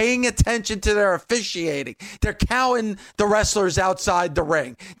 They're paying attention to their officiating. They're counting the wrestlers outside the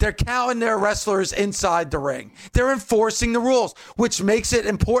ring. They're counting their wrestlers inside the ring. They're enforcing the rules, which makes it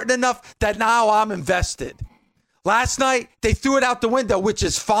important enough that now I'm invested. Last night, they threw it out the window, which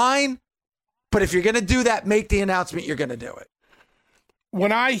is fine. But if you're going to do that, make the announcement you're going to do it.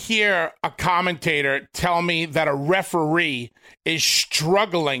 When I hear a commentator tell me that a referee is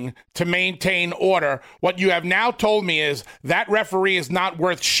struggling to maintain order, what you have now told me is that referee is not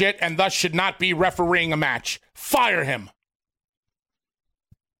worth shit and thus should not be refereeing a match. Fire him.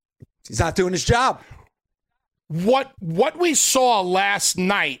 He's not doing his job. What we saw last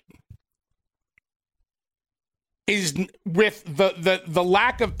night is, with the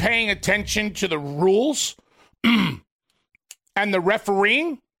lack of paying attention to the rules and the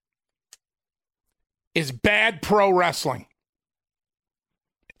refereeing, is bad pro wrestling.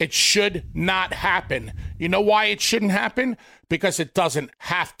 It should not happen. You know why it shouldn't happen? Because it doesn't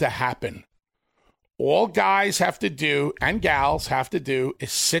have to happen. All guys have to do, and gals have to do,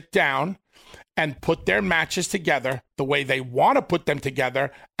 is sit down and put their matches together the way they want to put them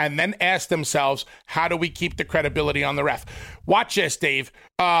together, and then ask themselves, how do we keep the credibility on the ref? Watch this, Dave.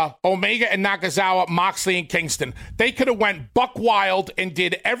 Omega and Nakazawa, Moxley and Kingston. They could have went buck wild and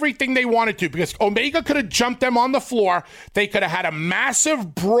did everything they wanted to, because Omega could have jumped them on the floor. They could have had a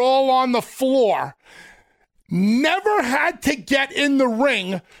massive brawl on the floor. Never had to get in the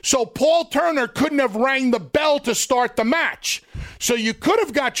ring, so Paul Turner couldn't have rang the bell to start the match. So you could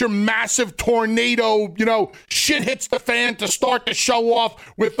have got your massive tornado, shit hits the fan to start the show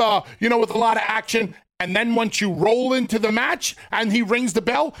off with, with a lot of action. And then once you roll into the match and he rings the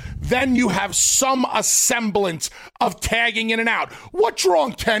bell, then you have some semblance of tagging in and out. What's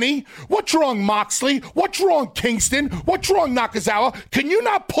wrong, Kenny? What's wrong, Moxley? What's wrong, Kingston? What's wrong, Nakazawa? Can you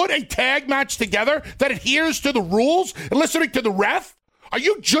not put a tag match together that adheres to the rules and listening to the ref? Are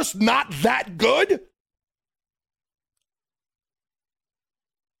you just not that good?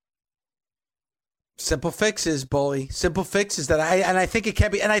 Simple fixes, Bully. Simple fixes I think it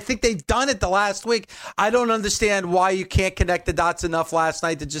can be, and I think they've done it the last week. I don't understand why you can't connect the dots enough last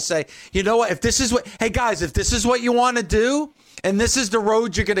night to just say, you know what, if this is what you want to do, and this is the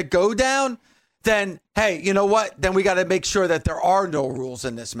road you're going to go down, then, hey, you know what? Then we got to make sure that there are no rules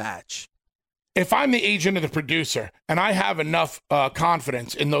in this match. If I'm the agent of the producer and I have enough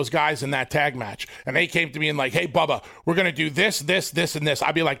confidence in those guys in that tag match, and they came to me and like, hey, Bubba, we're going to do this, this, this, and this,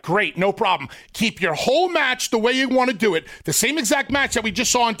 I'd be like, great, no problem. Keep your whole match the way you want to do it, the same exact match that we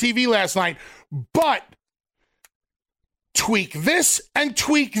just saw on TV last night, but tweak this and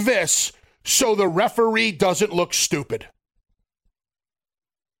tweak this so the referee doesn't look stupid.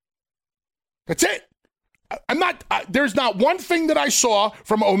 That's it. There's not one thing that I saw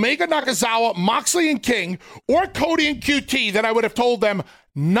from Omega, Nakazawa, Moxley, and King, or Cody and QT that I would have told them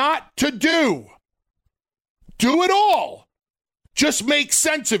not to do. Do it all. Just make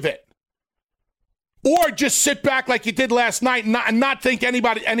sense of it. Or just sit back like you did last night and not think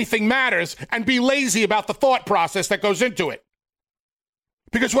anything matters and be lazy about the thought process that goes into it.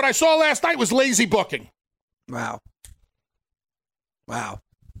 Because what I saw last night was lazy booking. Wow.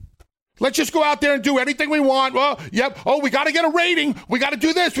 Let's just go out there and do anything we want. Well, yep. Oh, we got to get a rating. We got to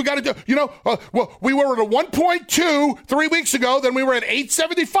do this. We got to do, we were at a 1.2 3 weeks ago. Then we were at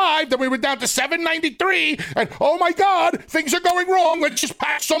 875. Then we were down to 793. And oh my God, things are going wrong. Let's just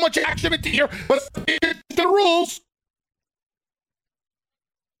pack so much action into here. Let's get the rules.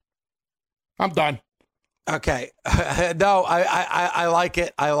 I'm done. Okay. No, I like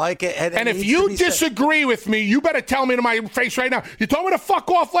it. I like it. And if you disagree with me, you better tell me to my face right now. You told me to fuck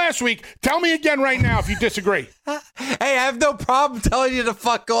off last week. Tell me again right now if you disagree. Hey, I have no problem telling you to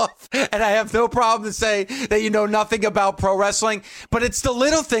fuck off. And I have no problem to say that you know nothing about pro wrestling. But it's the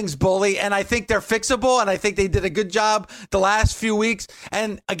little things, Bully. And I think they're fixable. And I think they did a good job the last few weeks.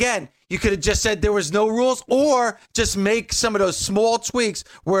 And again, you could have just said there was no rules, or just make some of those small tweaks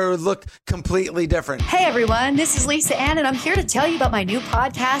where it would look completely different. Hey everyone, this is Lisa Ann, and I'm here to tell you about my new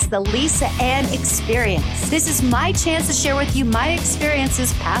podcast, The Lisa Ann Experience. This is my chance to share with you my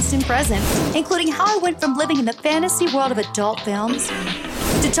experiences, past and present, including how I went from living in the fantasy world of adult films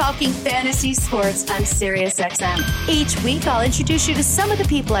to talking fantasy sports on SiriusXM. Each week, I'll introduce you to some of the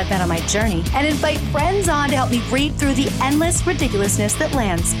people I've met on my journey and invite friends on to help me read through the endless ridiculousness that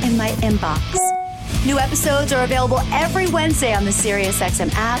lands in my inbox. New episodes are available every Wednesday on the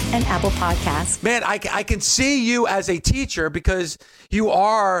SiriusXM app and Apple Podcasts. Man, I can see you as a teacher, because you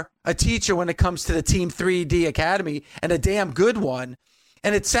are a teacher when it comes to the Team 3D Academy, and a damn good one.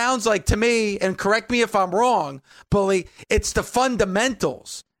 And it sounds like to me, and correct me if I'm wrong, Bully, it's the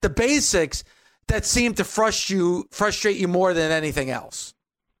fundamentals, the basics that seem to frustrate you more than anything else.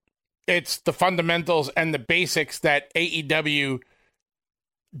 It's the fundamentals and the basics that AEW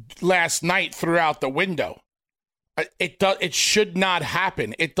last night threw out the window. It should not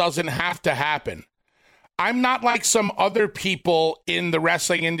happen. It doesn't have to happen. I'm not like some other people in the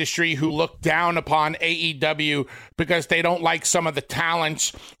wrestling industry who look down upon AEW because they don't like some of the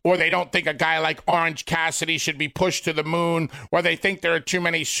talents, or they don't think a guy like Orange Cassidy should be pushed to the moon, or they think there are too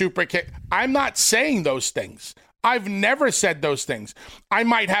many super kicks. I'm not saying those things. I've never said those things. I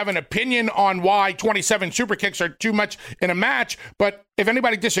might have an opinion on why 27 super kicks are too much in a match, but if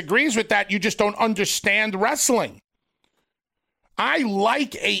anybody disagrees with that, you just don't understand wrestling. I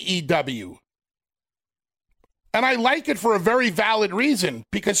like AEW. And I like it for a very valid reason,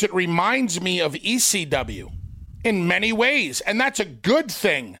 because it reminds me of ECW in many ways, and that's a good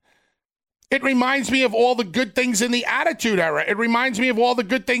thing. It reminds me of all the good things in the Attitude Era. It reminds me of all the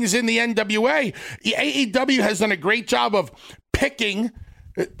good things in the NWA. AEW has done a great job of picking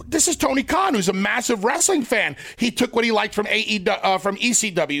This is Tony Khan, who's a massive wrestling fan. He took what he liked from from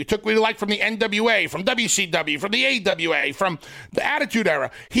ECW, took what he liked from the NWA, from WCW, from the AWA, from the Attitude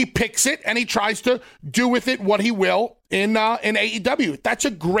Era. He picks it and he tries to do with it what he will in AEW. That's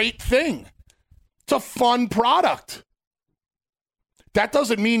a great thing. It's a fun product. That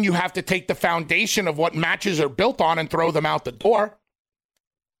doesn't mean you have to take the foundation of what matches are built on and throw them out the door.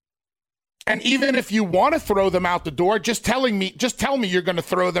 And even if you want to throw them out the door, just tell me you're going to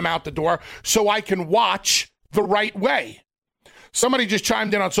throw them out the door so I can watch the right way. Somebody just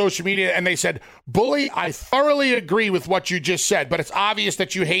chimed in on social media and they said, Bully, I thoroughly agree with what you just said, but it's obvious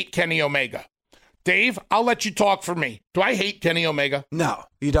that you hate Kenny Omega. Dave, I'll let you talk for me. Do I hate Kenny Omega? No,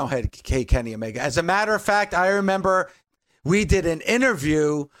 you don't hate Kenny Omega. As a matter of fact, I remember we did an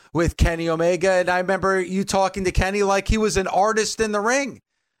interview with Kenny Omega, and I remember you talking to Kenny like he was an artist in the ring.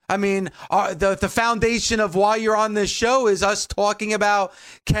 I mean, the foundation of why you're on this show is us talking about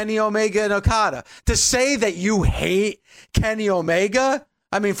Kenny Omega and Okada. To say that you hate Kenny Omega,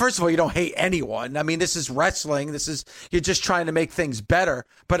 I mean, first of all, you don't hate anyone. I mean, this is wrestling. You're just trying to make things better.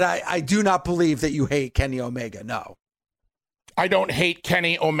 But I do not believe that you hate Kenny Omega, no. I don't hate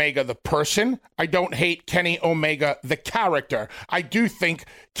Kenny Omega the person. I don't hate Kenny Omega the character. I do think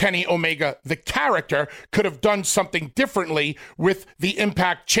Kenny Omega the character could have done something differently with the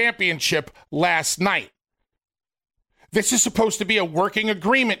Impact Championship last night. This is supposed to be a working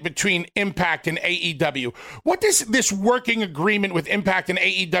agreement between Impact and AEW. What does this working agreement with Impact and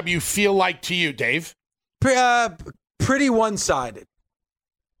AEW feel like to you, Dave? Pretty one-sided.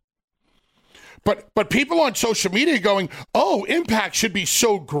 But people on social media going, oh, Impact should be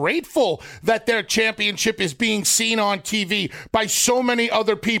so grateful that their championship is being seen on TV by so many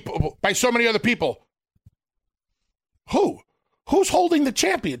other people. Who's holding the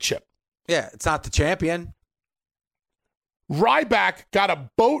championship? Yeah, it's not the champion. Ryback got a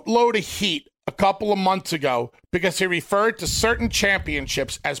boatload of heat a couple of months ago because he referred to certain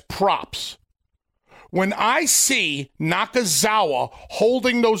championships as props. When I see Nakazawa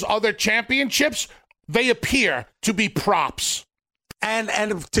holding those other championships, they appear to be props. And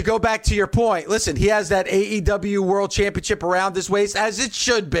to go back to your point, listen, he has that AEW World Championship around his waist, as it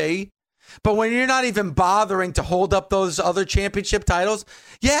should be. But when you're not even bothering to hold up those other championship titles,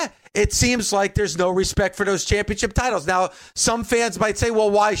 yeah, it seems like there's no respect for those championship titles. Now, some fans might say, well,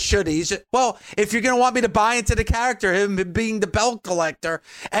 why should he? Well, if you're going to want me to buy into the character, him being the belt collector,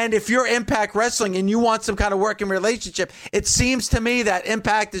 and if you're Impact Wrestling and you want some kind of working relationship, it seems to me that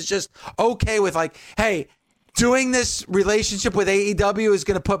Impact is just okay with like, hey, doing this relationship with AEW is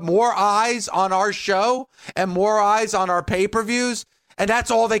going to put more eyes on our show and more eyes on our pay-per-views. And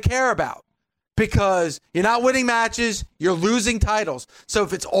that's all they care about, because you're not winning matches, you're losing titles. So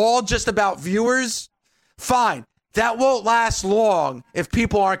if it's all just about viewers, fine. That won't last long if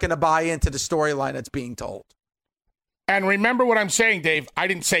people aren't going to buy into the storyline that's being told. And remember what I'm saying, Dave. I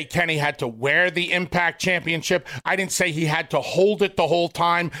didn't say Kenny had to wear the Impact Championship. I didn't say he had to hold it the whole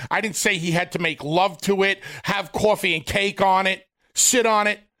time. I didn't say he had to make love to it, have coffee and cake on it, sit on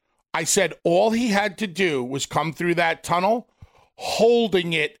it. I said all he had to do was come through that tunnel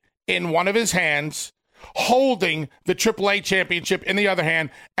holding it in one of his hands, holding the AAA championship in the other hand,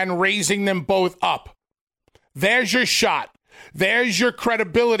 and raising them both up. There's your shot. There's your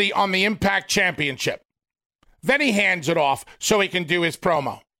credibility on the Impact Championship. Then he hands it off so he can do his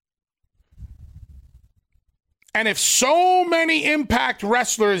promo. And if so many Impact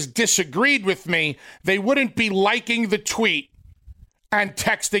wrestlers disagreed with me, they wouldn't be liking the tweet and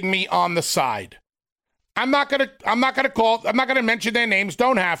texting me on the side. I'm not gonna mention their names.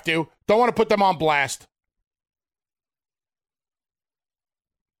 Don't have to. Don't want to put them on blast.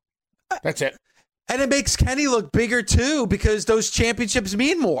 That's it. And it makes Kenny look bigger too, because those championships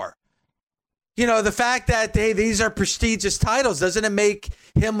mean more. You know, the fact that these are prestigious titles, doesn't it make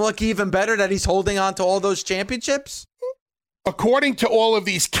him look even better that he's holding on to all those championships? According to all of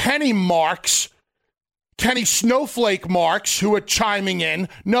these Kenny marks, Kenny Snowflake marks who are chiming in,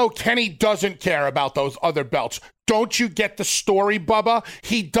 no, Kenny doesn't care about those other belts. Don't you get the story, Bubba?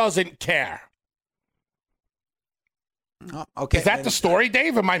 He doesn't care. Oh, okay. Is that the story,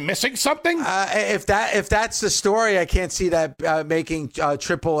 Dave? Am I missing something? If that's the story, I can't see that making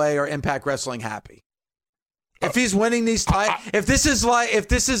AAA or Impact Wrestling happy. If he's winning these titles, if this is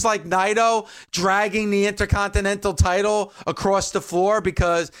like Naito dragging the Intercontinental title across the floor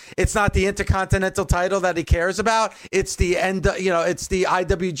because it's not the Intercontinental title that he cares about, it's the it's the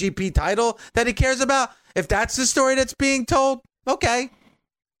IWGP title that he cares about. If that's the story that's being told, okay.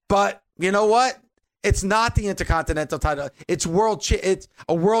 But you know what? It's not the Intercontinental title. It's it's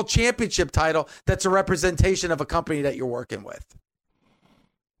a World Championship title that's a representation of a company that you're working with.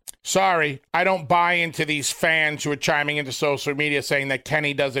 sorry, I don't buy into these fans who are chiming into social media saying that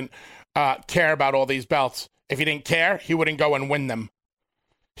Kenny doesn't care about all these belts. If he didn't care, he wouldn't go and win them.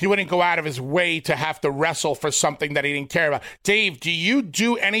 He wouldn't go out of his way to have to wrestle for something that he didn't care about. Dave, do you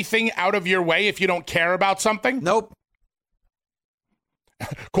do anything out of your way if you don't care about something? Nope.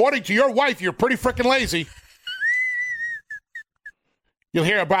 According to your wife, you're pretty freaking lazy. You'll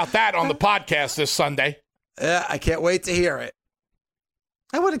hear about that on the podcast this Sunday. I can't wait to hear it.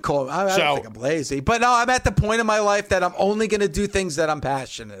 I wouldn't call him. I don't think I'm lazy. But no, I'm at the point in my life that I'm only going to do things that I'm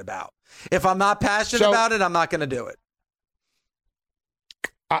passionate about. If I'm not passionate about it, I'm not going to do it.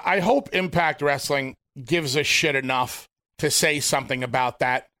 I hope Impact Wrestling gives a shit enough to say something about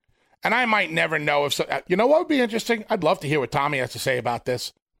that. And I might never know if... you know what would be interesting? I'd love to hear what Tommy has to say about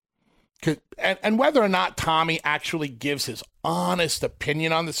this. And whether or not Tommy actually gives his honest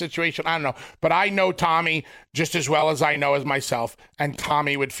opinion on the situation, I don't know. But I know Tommy just as well as I know as myself, and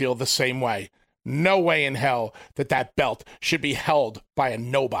Tommy would feel the same way. No way in hell that belt should be held by a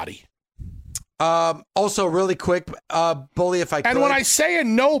nobody. Also, really quick, Bully, if I could. And when I say a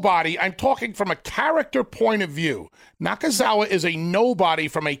nobody, I'm talking from a character point of view. Nakazawa is a nobody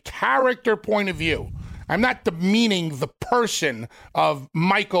from a character point of view. I'm not demeaning the person of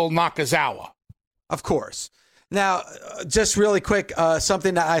Michael Nakazawa. Of course. Now, just really quick,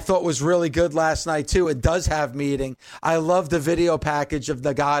 something that I thought was really good last night, too. It does have meeting. I love the video package of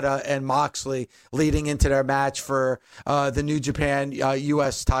Nagata and Moxley leading into their match for the New Japan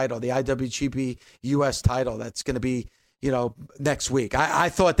U.S. title, the IWGP U.S. title. That's going to be, next week. I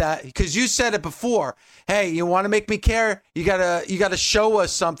thought that, because you said it before. Hey, you want to make me care? You gotta show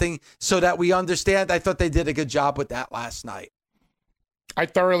us something so that we understand. I thought they did a good job with that last night. I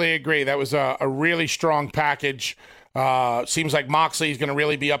thoroughly agree. That was a really strong package. Seems like Moxley is going to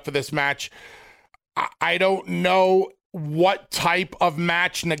really be up for this match. I don't know what type of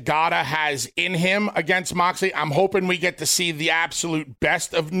match Nagata has in him against Moxley. I'm hoping we get to see the absolute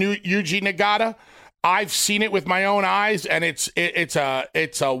best of Yuji Nagata. I've seen it with my own eyes, and it's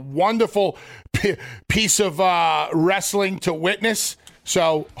a wonderful piece of wrestling to witness.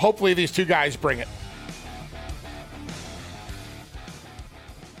 So hopefully these two guys bring it.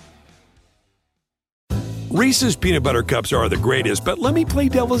 Reese's peanut butter cups are the greatest, but let me play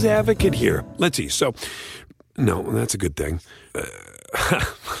devil's advocate here. Let's see. So, no, that's a good thing.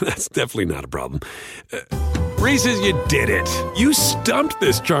 That's definitely not a problem. Reese's, you did it. You stumped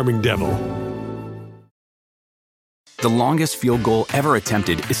this charming devil. The longest field goal ever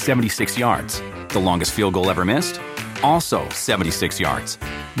attempted is 76 yards. The longest field goal ever missed? Also 76 yards.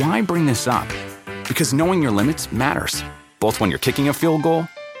 Why bring this up? Because knowing your limits matters, both when you're kicking a field goal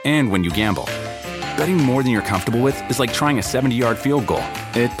and when you gamble. Betting more than you're comfortable with is like trying a 70-yard field goal.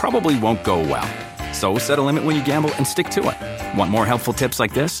 It probably won't go well. So set a limit when you gamble and stick to it. Want more helpful tips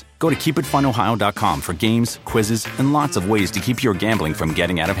like this? Go to keepitfunohio.com for games, quizzes, and lots of ways to keep your gambling from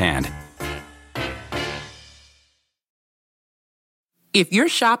getting out of hand. If you're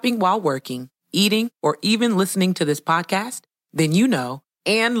shopping while working, eating, or even listening to this podcast, then you know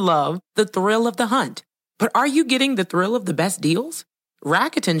and love the thrill of the hunt. But are you getting the thrill of the best deals?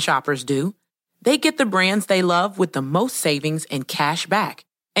 Rakuten shoppers do. They get the brands they love with the most savings and cash back.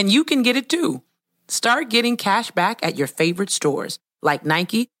 And you can get it too. Start getting cash back at your favorite stores like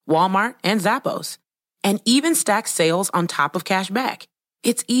Nike, Walmart, and Zappos. And even stack sales on top of cash back.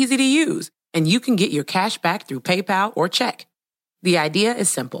 It's easy to use, and you can get your cash back through PayPal or check. The idea is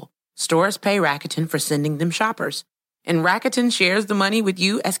simple. Stores pay Rakuten for sending them shoppers, and Rakuten shares the money with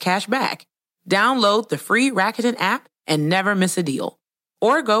you as cash back. Download the free Rakuten app and never miss a deal.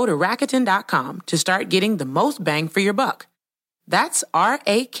 Or go to Rakuten.com to start getting the most bang for your buck. That's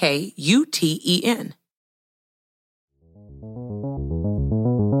RAKUTEN.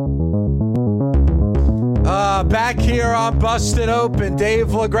 Back here on Busted Open, Dave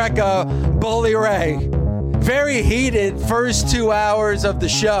LaGreca, Bully Ray. Very heated first 2 hours of the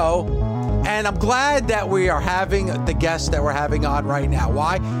show. And I'm glad that we are having the guests that we're having on right now.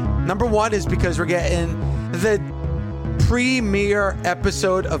 Why? Number one is because we're getting the premiere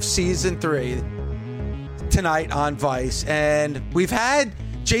episode of season 3 tonight on Vice, and we've had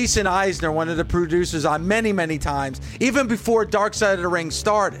Jason Eisner, one of the producers, on many times, even before Dark Side of the Ring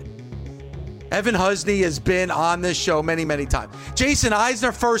started. Evan Husney has been on this show many times. Jason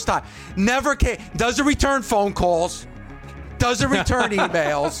Eisner, first time, never came, doesn't return phone calls, doesn't return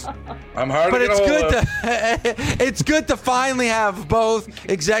emails. I'm hard but to it's get good to it's good to finally have both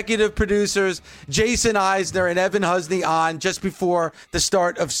executive producers Jason Eisner and Evan Husney on just before the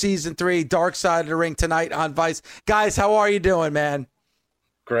start of season 3, Dark Side of the Ring, tonight on Vice. Guys, how are you doing, man?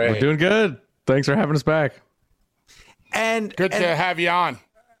 Great. We're doing good. Thanks for having us back. And good to have you on.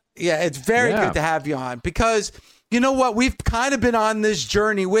 Yeah, it's very good to have you on because you know what? We've kind of been on this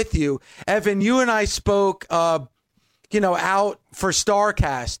journey with you. Evan, you and I spoke, out for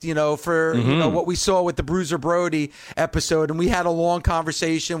StarCast, for what we saw with the Bruiser Brody episode. And we had a long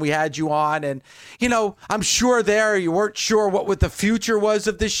conversation. We had you on. And, I'm sure there you weren't sure what the future was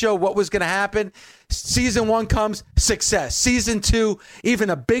of this show, what was going to happen. Season 1 comes, success. Season 2, even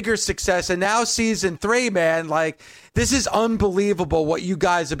a bigger success. And now Season 3, man, this is unbelievable what you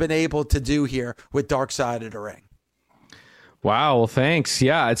guys have been able to do here with Dark Side of the Ring. Wow. Well, thanks.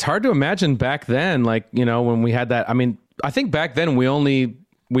 Yeah. It's hard to imagine back then, when we had that. I mean, I think back then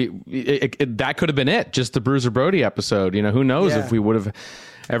that could have been it. Just the Bruiser Brody episode. Who knows if we would have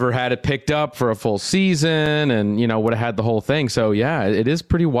ever had it picked up for a full season and, would have had the whole thing. So yeah, it is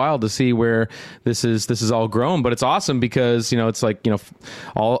pretty wild to see where this is all grown, but it's awesome because, it's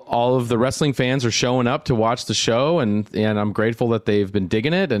all of the wrestling fans are showing up to watch the show and I'm grateful that they've been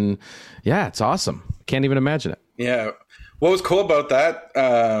digging it. And yeah, it's awesome. Can't even imagine it. Yeah. What was cool about that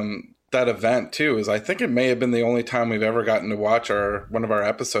event too is I think it may have been the only time we've ever gotten to watch one of our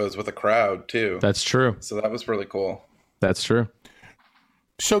episodes with a crowd too. That's true. So that was really cool. That's true.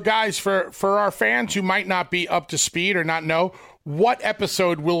 So guys, for our fans who might not be up to speed or not know, what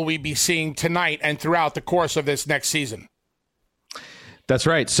episode will we be seeing tonight and throughout the course of this next season? That's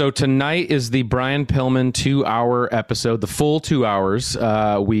right. So tonight is the Brian Pillman 2-hour episode, the full 2 hours.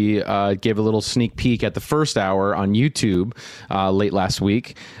 We gave a little sneak peek at the first hour on YouTube late last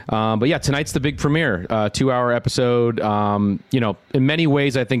week. But yeah, tonight's the big premiere, 2-hour episode. In many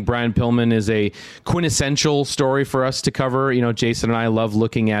ways, I think Brian Pillman is a quintessential story for us to cover. Jason and I love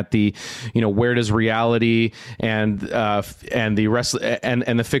looking at the, where does reality and the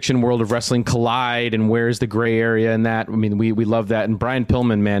and the fiction world of wrestling collide, and where's the gray area in that? I mean, we love that. And Brian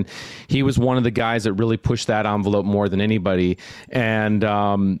Pillman, man, he was one of the guys that really pushed that envelope more than anybody. And,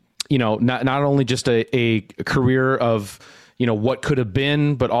 not only just a career of, what could have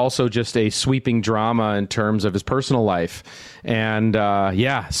been, but also just a sweeping drama in terms of his personal life. And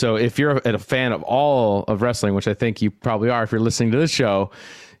so if you're a fan of all of wrestling, which I think you probably are, if you're listening to this show,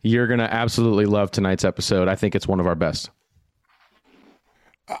 you're going to absolutely love tonight's episode. I think it's one of our best.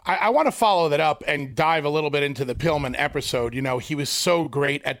 I want to follow that up and dive a little bit into the Pillman episode. He was so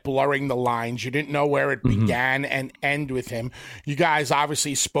great at blurring the lines. You didn't know where it began and end with him. You guys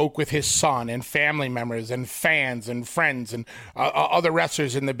obviously spoke with his son and family members and fans and friends and other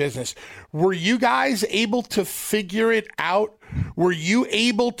wrestlers in the business. Were you guys able to figure it out? Were you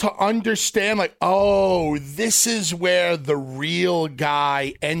able to understand, this is where the real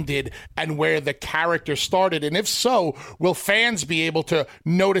guy ended and where the character started? And if so, will fans be able to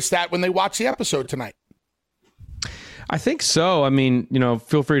notice that when they watch the episode tonight? I think so. I mean,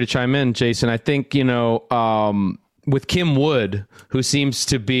 feel free to chime in, Jason. I think, with Kim Wood, who seems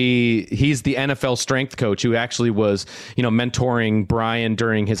to be, he's the NFL strength coach who actually was, mentoring Brian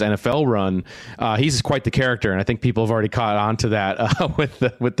during his NFL run. He's quite the character, and I think people have already caught on to that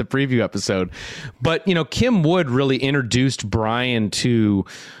with the preview episode. But, Kim Wood really introduced Brian to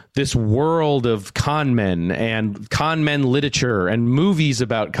this world of con men and con men literature and movies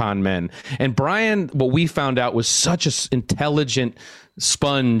about con men. And Brian, what we found out, was such an intelligent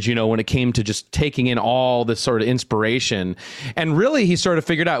sponge, when it came to just taking in all this sort of inspiration. And really, he sort of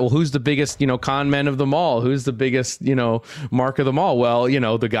figured out, well, who's the biggest, con men of them all? Who's the biggest, mark of them all? Well,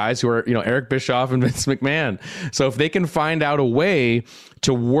 the guys who are, Eric Bischoff and Vince McMahon. So if they can find out a way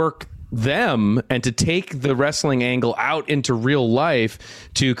to work them and to take the wrestling angle out into real life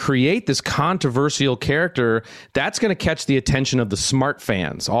to create this controversial character, that's going to catch the attention of the smart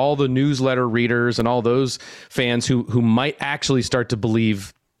fans, all the newsletter readers and all those fans who might actually start to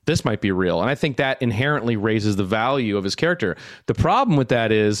believe this might be real. And I think that inherently raises the value of his character. The problem with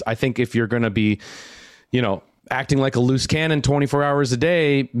that is, I think if you're going to be, acting like a loose cannon 24 hours a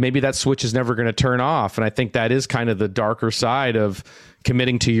day, maybe that switch is never going to turn off. And I think that is kind of the darker side of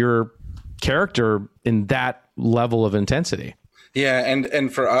committing to your character in that level of intensity. Yeah,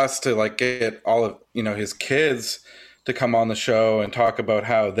 and for us to get all of his kids to come on the show and talk about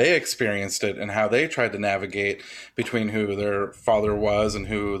how they experienced it and how they tried to navigate between who their father was and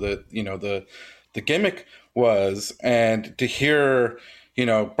who the gimmick was, and to hear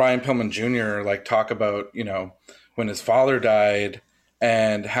Brian Pillman Jr. talk about when his father died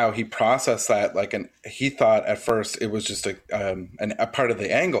and how he processed that, and he thought at first it was just a part of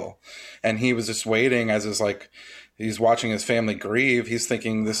the angle, and he was just waiting as he's watching his family grieve. He's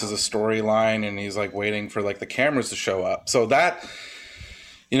thinking this is a storyline, and he's waiting for the cameras to show up. So that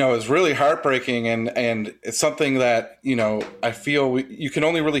is really heartbreaking, and it's something that, I feel you can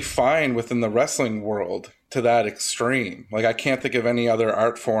only really find within the wrestling world to that extreme. Like, I can't think of any other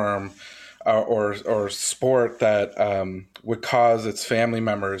art form or sport that would cause its family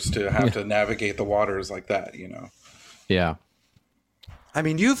members to have to navigate the waters like that, Yeah. I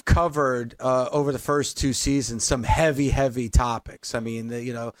mean, you've covered over the first 2 seasons some heavy topics. I mean,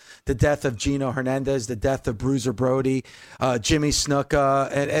 the death of Gino Hernandez, the death of Bruiser Brody, Jimmy Snuka,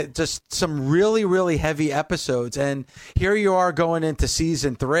 and just some really heavy episodes. And here you are going into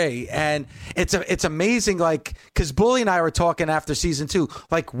season 3, and it's amazing. Like, because Bully and I were talking after season 2,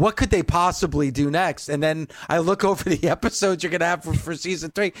 like, what could they possibly do next? And then I look over the episodes you're going to have for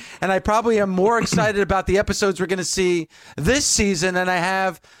season 3, and I probably am more excited about the episodes we're going to see this season than I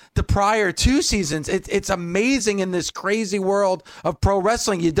have the prior 2 seasons. It's amazing in this crazy world of pro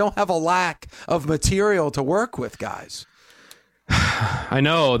wrestling. You don't have a lack of material to work with, guys. I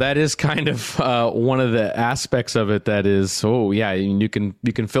know that is kind of one of the aspects of it that is, you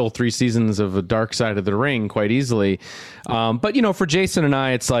can fill 3 seasons of a Dark Side of the Ring quite easily. But, for Jason and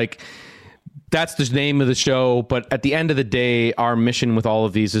I, it's like, that's the name of the show. But at the end of the day, our mission with all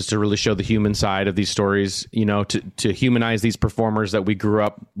of these is to really show the human side of these stories, to humanize these performers that we grew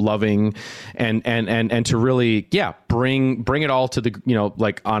up loving, and to really, bring it all to the,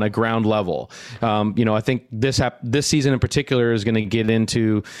 like on a ground level. I think this season in particular is going to get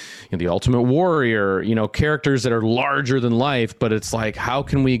into the Ultimate Warrior, characters that are larger than life, but it's like, how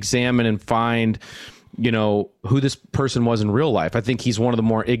can we examine and find who this person was in real life? I think he's one of the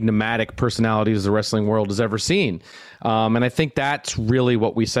more enigmatic personalities the wrestling world has ever seen. And I think that's really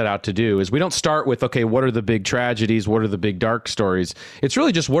what we set out to do, is we don't start with, okay, what are the big tragedies? What are the big dark stories? It's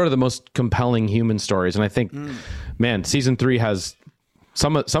really just, what are the most compelling human stories? And I think, man, season 3 has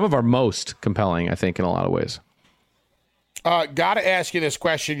some of our most compelling, I think, in a lot of ways. Got to ask you this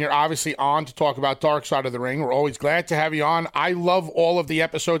question. You're obviously on to talk about Dark Side of the Ring. We're always glad to have you on. I love all of the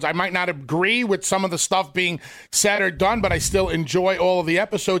episodes. I might not agree with some of the stuff being said or done, but I still enjoy all of the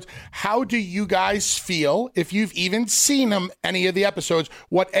episodes. How do you guys feel, if you've even seen any of the episodes,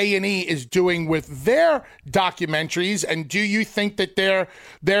 what A&E is doing with their documentaries? And do you think that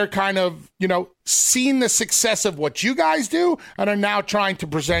they're kind of, seen the success of what you guys do and are now trying to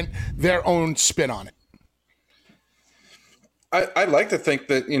present their own spin on it? I like to think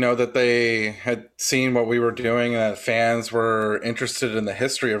that, that they had seen what we were doing, and that fans were interested in the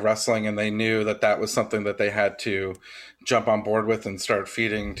history of wrestling, and they knew that that was something that they had to jump on board with and start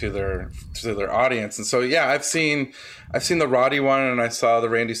feeding to their audience. And so, I've seen the Roddy one, and I saw the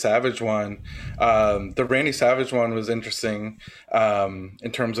Randy Savage one. The Randy Savage one was interesting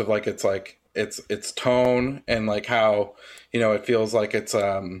in terms of its tone, and like how, it feels like it's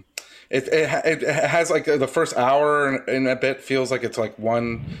It has like the first hour and a bit feels like it's like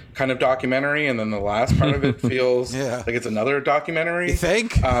one kind of documentary, and then the last part of it feels like it's another documentary. You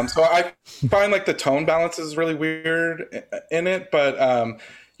think? So I find like the tone balance is really weird in it, but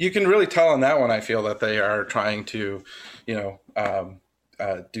you can really tell on that one. I feel that they are trying to,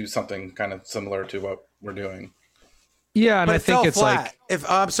 do something kind of similar to what we're doing. Yeah, and but I think it's flat. like,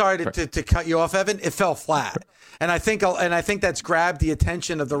 I'm sorry to cut you off, Evan. It fell flat. And I think that's grabbed the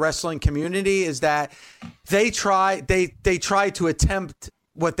attention of the wrestling community, is that they try to attempt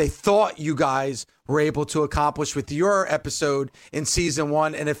what they thought you guys were able to accomplish with your episode in season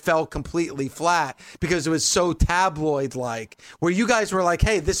 1, and it fell completely flat because it was so tabloid-like, where you guys were like,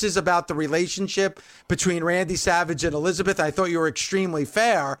 hey, this is about the relationship between Randy Savage and Elizabeth. I thought you were extremely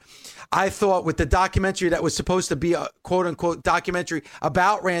fair. I thought with the documentary that was supposed to be a quote-unquote documentary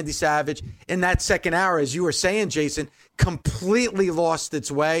about Randy Savage, in that second hour, as you were saying, Jason, completely lost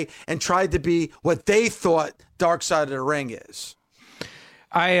its way and tried to be what they thought Dark Side of the Ring is.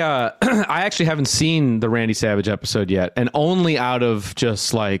 I actually haven't seen the Randy Savage episode yet, and only out of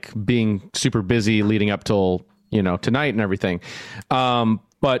just like being super busy leading up till, tonight and everything.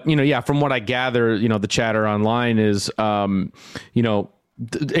 But, from what I gather, the chatter online is,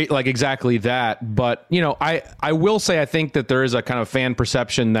 like exactly that. But, I will say, I think that there is a kind of fan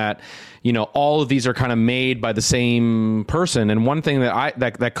perception that, all of these are kind of made by the same person. And one thing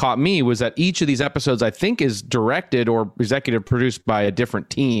that caught me was that each of these episodes, I think, is directed or executive produced by a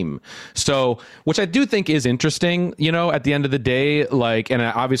different team. So, which I do think is interesting, at the end of the day, like, and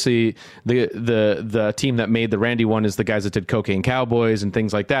obviously the team that made the Randy one is the guys that did Cocaine Cowboys and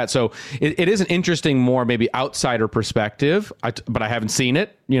things like that. So it is an interesting, more maybe outsider perspective, but I haven't seen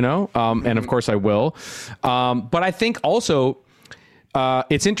it, and of course I will. But I think also,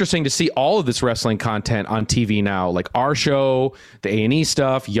 it's interesting to see all of this wrestling content on TV now, like our show, the A&E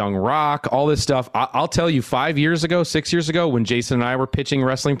stuff, Young Rock, all this stuff. I'll tell you, 6 years ago, when Jason and I were pitching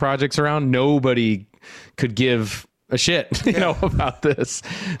wrestling projects around, nobody could give a shit, about this.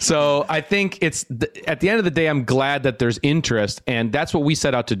 So I think it's at the end of the day, I'm glad that there's interest, and that's what we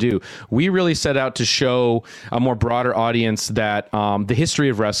set out to do. We really set out to show a more broader audience that the history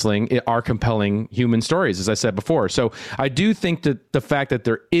of wrestling are compelling human stories, as I said before. So I do think that the fact that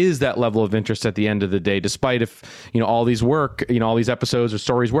there is that level of interest at the end of the day, despite if all these all these episodes or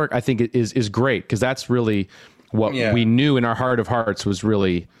stories work, I think it is great, because that's really what we knew in our heart of hearts was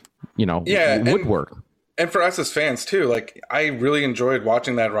really would work. And for us as fans too, like I really enjoyed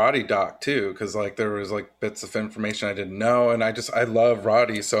watching that Roddy doc too, because like there was like bits of information I didn't know, and I love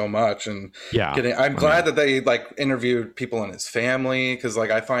Roddy so much, and I'm glad that they like interviewed people in his family, because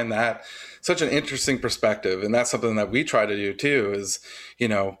like I find that such an interesting perspective, and that's something that we try to do too. Is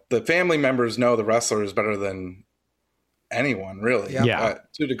the family members know the wrestlers better than anyone, really. To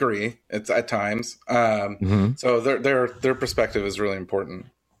a degree, it's at times. So their perspective is really important.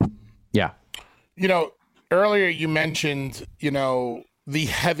 Yeah. Earlier you mentioned, the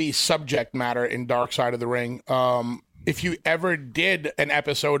heavy subject matter in Dark Side of the Ring. If you ever did an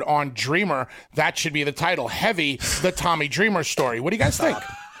episode on Dreamer, that should be the title, Heavy, the Tommy Dreamer story. What do you guys think?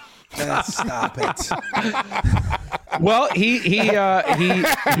 Stop it. Well, he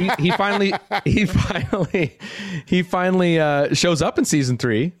finally shows up in season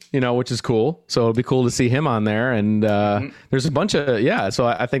 3, which is cool. So it'll be cool to see him on there. And there's a bunch of so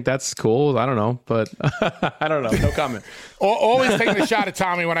I think that's cool. I don't know, but I don't know. No comment. Always taking a shot at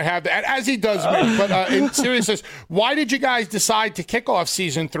Tommy when I have that, as he does me. But in seriousness, why did you guys decide to kick off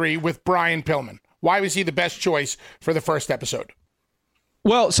season 3 with Brian Pillman? Why was he the best choice for the first episode?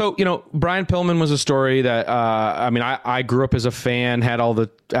 Well, so, Brian Pillman was a story that, I grew up as a fan, had all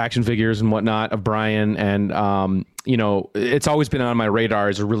the action figures and whatnot of Brian. And, it's always been on my radar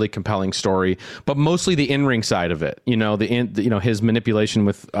as a really compelling story, but mostly the in-ring side of it, his manipulation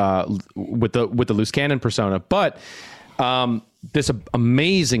with the loose cannon persona. But, this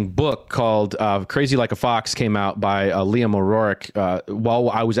amazing book called Crazy Like a Fox came out by Liam O'Rourke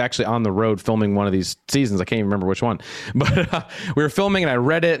while I was actually on the road filming one of these seasons. I can't even remember which one, but we were filming and I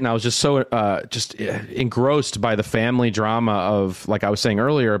read it, and I was just so engrossed by the family drama of, like I was saying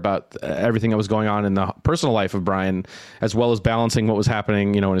earlier, about everything that was going on in the personal life of Brian, as well as balancing what was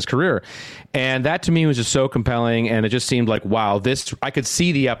happening, in his career. And that to me was just so compelling, and it just seemed like, wow, I could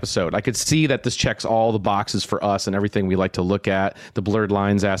see the episode. I could see that this checks all the boxes for us and everything we like to look at, the blurred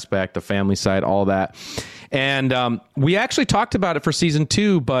lines aspect, the family side, all that. And we actually talked about it for season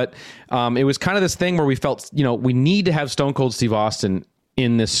 2, but it was kind of this thing where we felt, we need to have Stone Cold Steve Austin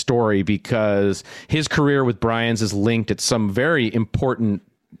in this story, because his career with Brian's is linked at some very important,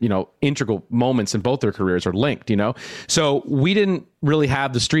 integral moments in both their careers are linked, So we didn't really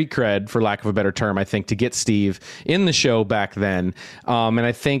have the street cred, for lack of a better term, I think, to get Steve in the show back then. And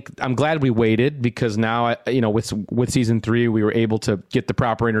I think I'm glad we waited, because now, with season 3, we were able to get the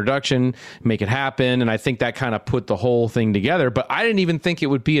proper introduction, make it happen. And I think that kind of put the whole thing together. But I didn't even think it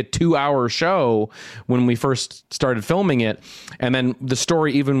would be a 2-hour show when we first started filming it. And then the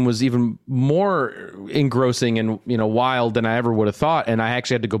story was even more engrossing and, wild than I ever would have thought. And I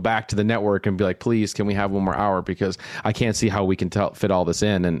actually had to go back to the network and be like, please, can we have one more hour? Because I can't see how we can fit all this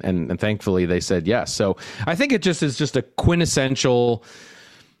in, and thankfully they said yes. So I think it is just a quintessential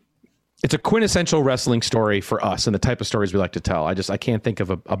wrestling story for us and the type of stories we like to tell. I can't think of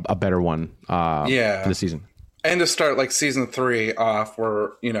a better one for the season. And to start like season 3 off,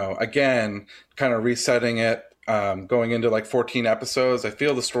 we're again kind of resetting it, going into like 14 episodes. I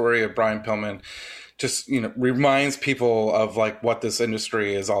feel the story of Brian Pillman just reminds people of like what this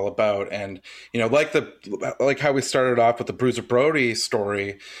industry is all about. And like how we started off with the Bruiser Brody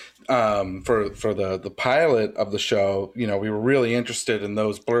story for the pilot of the show, we were really interested in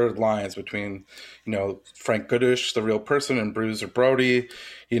those blurred lines between Frank Goodish, the real person, and Bruiser Brody,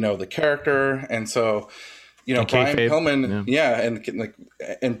 the character. And so Brian Pillman,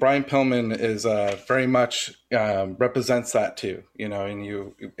 and Brian Pillman is very much represents that too, and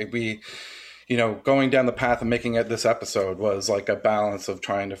going down the path of making it this episode was like a balance of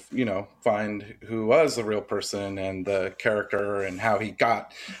trying to, find who was the real person and the character and how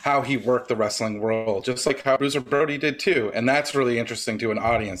he worked the wrestling world, just like how Bruiser Brody did too. And that's really interesting to an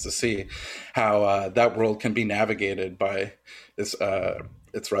audience to see how that world can be navigated by its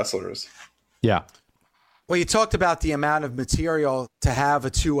wrestlers. Yeah. Well, you talked about the amount of material to have a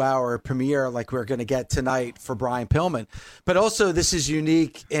 2-hour premiere like we're going to get tonight for Brian Pillman. But also this is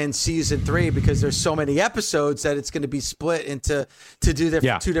unique in season 3 because there's so many episodes that it's going to be split into two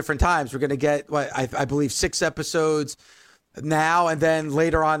different times. We're going to get, I believe, 6 episodes now, and then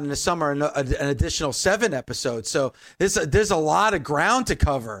later on in the summer, an additional 7 episodes. So there's a lot of ground to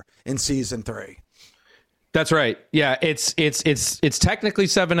cover in season 3. That's right. Yeah, it's technically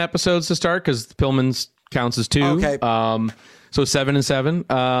 7 episodes to start because Pillman's counts as 2. Okay. So 7 and 7.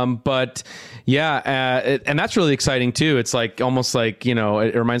 But yeah, and that's really exciting too. It's like almost like,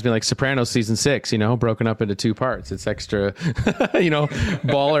 it reminds me like Sopranos season 6, broken up into 2 parts. It's extra,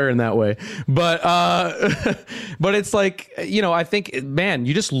 baller in that way. But but it's like, I think, man,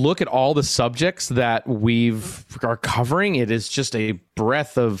 you just look at all the subjects that are covering. It is just a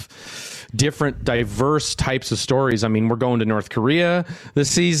breadth of different diverse types of stories. I mean, we're going to North Korea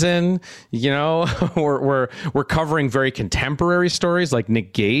this season, we're covering very contemporary stories like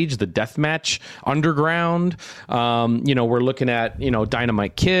Nick Gage, the Deathmatch Underground. We're looking at,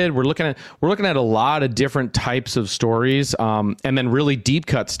 Dynamite Kid. We're looking at a lot of different types of stories. And then really deep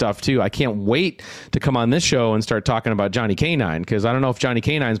cut stuff too. I can't wait to come on this show and start talking about Johnny K-9, because I don't know if Johnny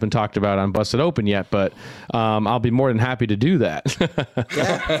K-9's been talked about on Busted Open yet, but I'll be more than happy to do that.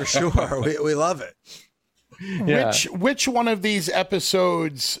 Yeah, for sure. We love it. Yeah. Which one of these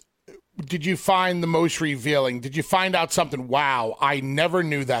episodes did you find the most revealing? Did you find out something? Wow, I never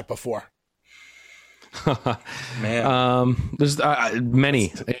knew that before. Man, there's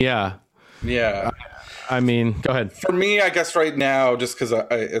many. Yeah. I mean, go ahead. For me, I guess right now, just because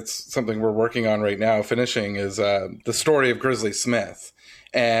it's something we're working on right now, finishing, is the story of Grizzly Smith.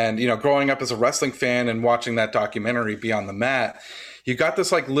 And, growing up as a wrestling fan and watching that documentary Beyond the Mat, you got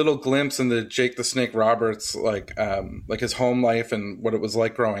this like little glimpse into Jake the Snake Roberts, like his home life and what it was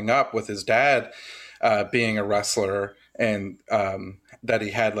like growing up with his dad being a wrestler, and that he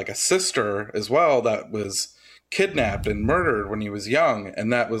had like a sister as well that was kidnapped and murdered when he was young.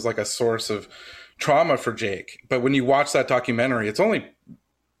 And that was like a source of trauma for Jake. But when you watch that documentary, it's only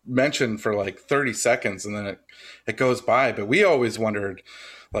mentioned for like 30 seconds and then it goes by. But we always wondered,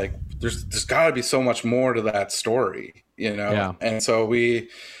 like, there's got to be so much more to that story, Yeah. And so we've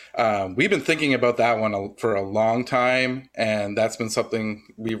been thinking about that one for a long time, and that's been something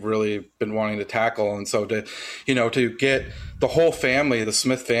we've really been wanting to tackle. And so to get the whole family, the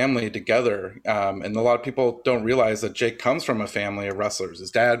Smith family, together, and a lot of people don't realize that Jake comes from a family of wrestlers.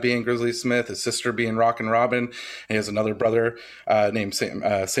 His dad being Grizzly Smith, his sister being Rockin' Robin, and he has another brother named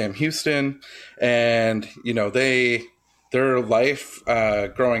Sam Houston, and their life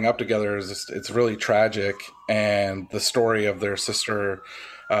growing up together it's really tragic, and the story of their sister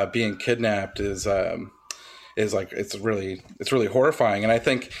being kidnapped is like it's really horrifying. And I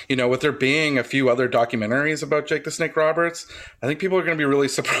think with there being a few other documentaries about Jake the Snake Roberts, I think people are going to be really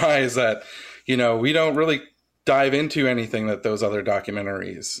surprised that we don't really dive into anything that those other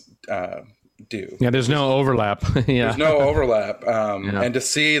documentaries do. Yeah, there's no overlap. Yeah, there's no overlap. And to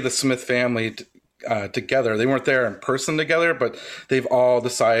see the Smith family together, they weren't there in person together, but they've all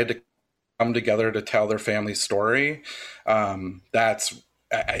decided to come together to tell their family story.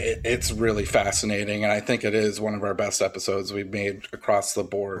 It's really fascinating, and I think it is one of our best episodes we've made across the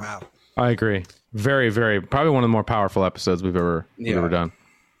board. Wow, I agree. Very, very, probably one of the more powerful episodes we've ever done.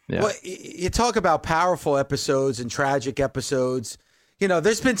 Yeah. Well, you talk about powerful episodes and tragic episodes.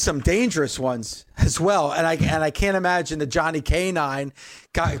 There's been some dangerous ones as well, and I can't imagine the Johnny K-9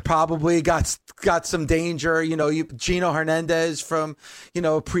 probably got some danger. Gino Hernandez from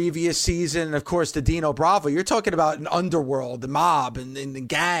a previous season, and of course the Dino Bravo. You're talking about an underworld, the mob, and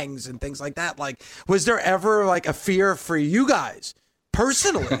gangs and things like that. Like, was there ever like a fear for you guys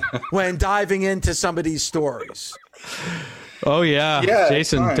personally when diving into some of these stories? Oh yeah,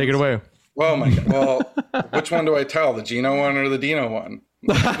 Jason, take it away. Oh my God. Well, which one do I tell? The Gino one or the Dino one?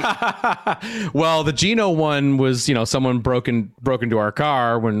 Well, the Gino one was, someone broke into our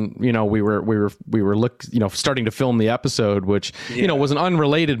car when, we were starting to film the episode, which, was an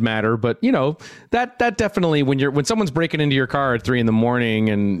unrelated matter. But, that definitely, when someone's breaking into your car at 3 a.m.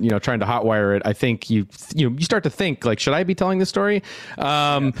 and, trying to hotwire it, I think you start to think like, should I be telling this story?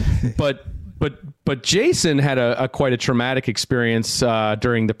 But Jason had a quite a traumatic experience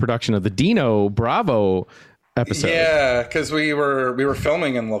during the production of the Dino Bravo episode. Yeah, because we were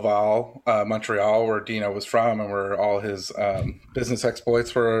filming in Laval, Montreal, where Dino was from, and where all his business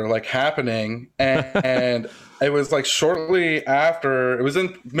exploits were like happening. And it was like shortly after, it was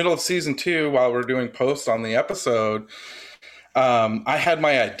in middle of season 2 while we were doing post on the episode. I had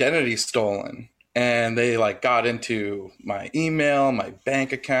my identity stolen. and they like got into my email, my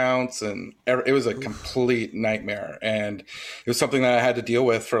bank accounts, and it was a complete nightmare. And it was something that I had to deal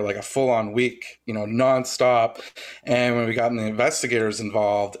with for like a full-on week, nonstop. And when we got the investigators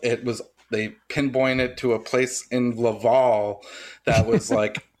involved, they pinpointed to a place in Laval that was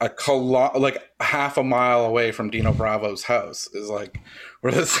like like half a mile away from Dino Bravo's house is like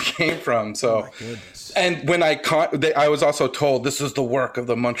where this came from. So, and when I was also told this is the work of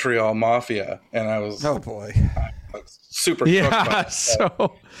the Montreal Mafia, and I was super shook by it.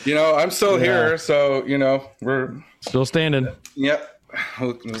 So I'm still here, so we're still standing. Yep.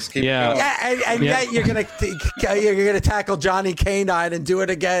 Let's keep going. And yet you're gonna tackle Johnny Canine and do it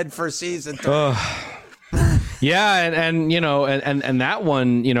again for season 3. And that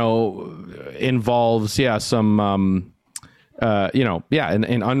one involves some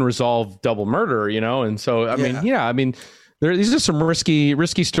an unresolved double murder, and so I mean these are some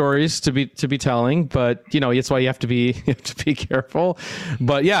risky stories to be telling, but it's why you have to be careful.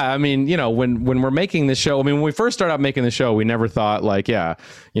 But when we're making this show, when we first started out making the show, we never thought going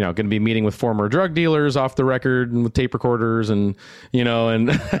to be meeting with former drug dealers off the record and with tape recorders and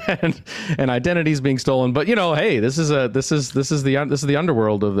and identities being stolen. But hey, this is the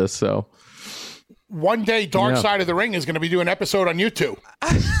underworld of this. So one day, Dark Side of the Ring is going to be doing an episode on YouTube.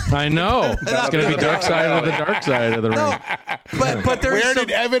 I know. It's going to be Dark Side of the Dark Side of the Ring. But where did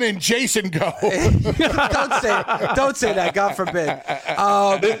Evan and Jason go? Don't say that. God forbid.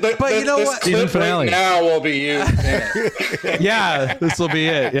 But you know what? Season finale. Right now will be you. Yeah, this will be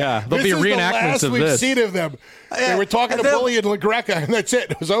it. Yeah, there'll be reenactments of this. We've seen of them. They were talking to Bully and LaGreca, and that's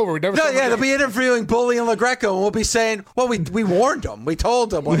it. It was over. They'll be interviewing Bully and LaGreca, and we'll be saying, "Well, we warned them. We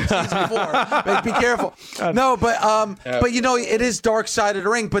told them like season 4. Be careful." No, but it is Dark Side of the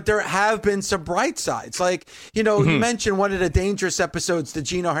Ring. But there have been some bright sides. Like you mentioned one of the dangerous episodes, the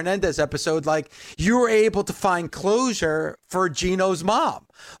Gino Hernandez episode. Like you were able to find closure for Gino's mom.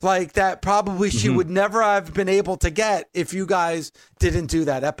 Like that probably she would never have been able to get if you guys didn't do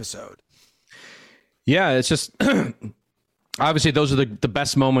that episode. Yeah, it's just obviously those are the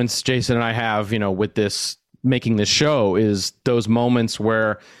best moments Jason and I have, with this making this show is those moments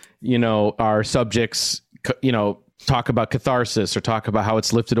where, our subjects, talk about catharsis or talk about how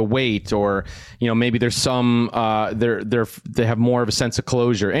it's lifted a weight or, maybe there's some they have more of a sense of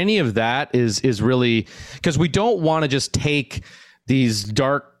closure. Any of that is really because we don't want to just take these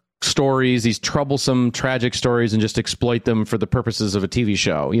dark stories, these troublesome, tragic stories, and just exploit them for the purposes of a TV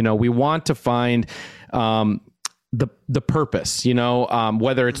show. We want to find the purpose,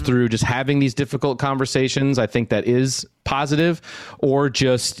 whether it's through just having these difficult conversations. I think that is positive, or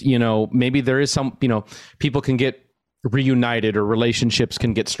just, maybe there is some, people can get reunited or relationships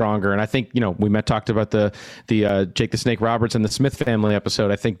can get stronger. And I think, we talked about the Jake the Snake Roberts and the Smith family episode.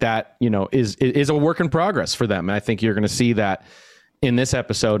 I think that, is a work in progress for them. And I think you're going to see that in this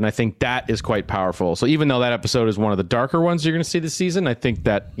episode, and I think that is quite powerful. So even though that episode is one of the darker ones you're going to see this season, I think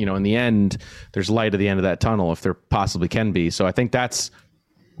that, in the end, there's light at the end of that tunnel if there possibly can be. So I think that's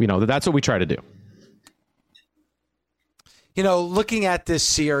what we try to do. Looking at this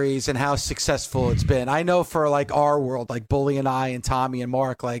series and how successful it's been, I know for like our world, like Bully and I and Tommy and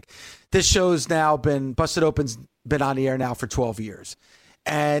Mark, like this show's now Busted Open's been on the air now for 12 years.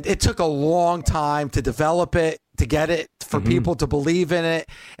 And it took a long time to develop it, to get it, for people to believe in it.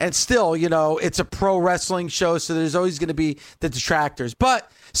 And still, it's a pro wrestling show, so there's always going to be the detractors.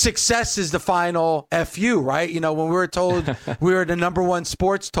 But success is the final FU, right? When we were told we were the #1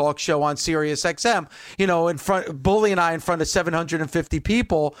 sports talk show on Sirius XM, in front, Bully and I in front of 750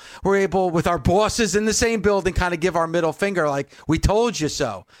 people, were able, with our bosses in the same building, kind of give our middle finger, like, we told you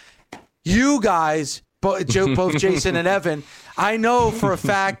so. You guys, both Jason and Evan, I know for a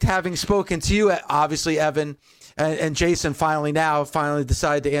fact, having spoken to you, obviously, Evan, and Jason finally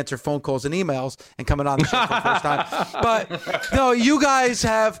decided to answer phone calls and emails and coming on the show for the first time. But no, you guys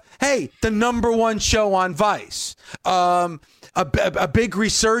have, the #1 show on Vice. A big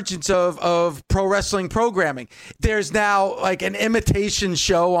resurgence of pro wrestling programming. There's now like an imitation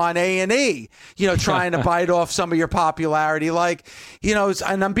show on A&E, trying to bite off some of your popularity. Like,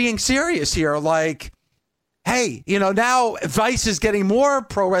 and I'm being serious here, like, hey, now Vice is getting more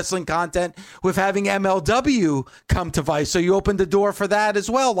pro wrestling content with having MLW come to Vice. So you opened the door for that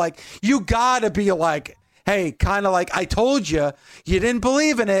as well. Like, you got to be like, hey, kind of like, I told you, you didn't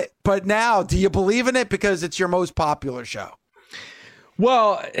believe in it, but now do you believe in it because it's your most popular show?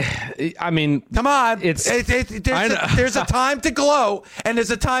 Well, I mean, come on. There's a time to glow and there's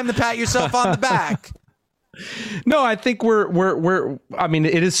a time to pat yourself on the back. No, I think I mean,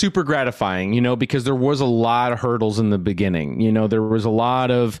 it is super gratifying, because there was a lot of hurdles in the beginning. There was a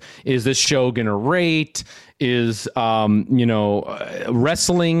lot of, is this show going to rate? Is,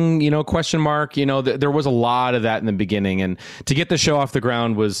 wrestling, question mark, there was a lot of that in the beginning. And to get the show off the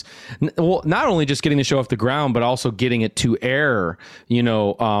ground was, not only just getting the show off the ground, but also getting it to air,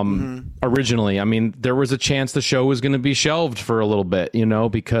 originally. I mean, there was a chance the show was going to be shelved for a little bit,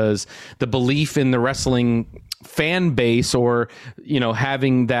 because the belief in the wrestling fan base or,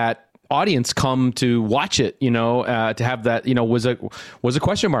 having that audience come to watch it, to have that, was a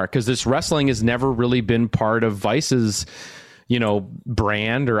question mark, because this wrestling has never really been part of Vice's,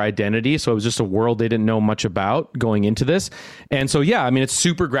 brand or identity. So it was just a world they didn't know much about going into this. And so, yeah, I mean, it's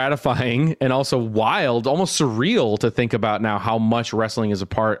super gratifying and also wild, almost surreal to think about now how much wrestling is a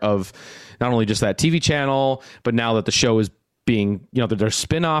part of not only just that TV channel, but now that the show is being, that there's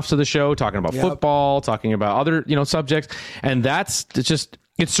spin-offs of the show, talking about football, talking about other, subjects. And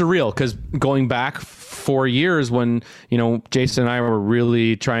it's surreal, because going back 4 years when, Jason and I were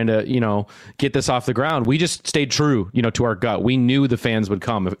really trying to, get this off the ground, we just stayed true, to our gut. We knew the fans would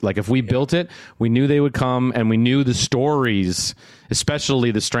come. If we built it, we knew they would come, and we knew the stories,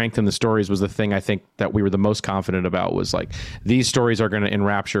 especially the strength in the stories, was the thing I think that we were the most confident about, was like, these stories are going to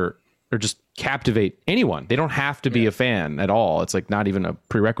enrapture or just captivate anyone. They don't have to be a fan at all. It's like not even a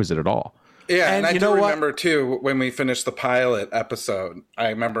prerequisite at all. Yeah, and I do remember, too, when we finished the pilot episode, I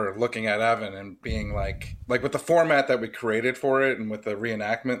remember looking at Evan and being like with the format that we created for it and with the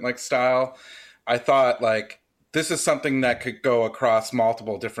reenactment style, I thought this is something that could go across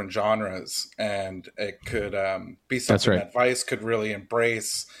multiple different genres, and it could be something that Vice could really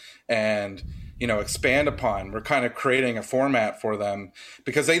embrace and expand upon. We're kind of creating a format for them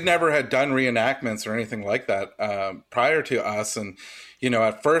because they never had done reenactments or anything like that prior to us. And,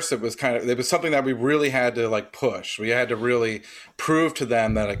 at first it was something that we really had to push. We had to really prove to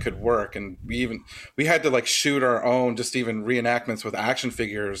them that it could work. And we had to shoot our own, just even reenactments with action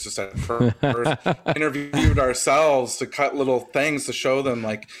figures just at first, interviewed ourselves to cut little things to show them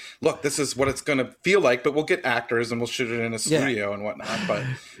look, this is what it's going to feel like, but we'll get actors and we'll shoot it in a studio and whatnot. But,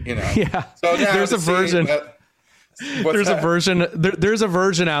 So now there's a version. There's a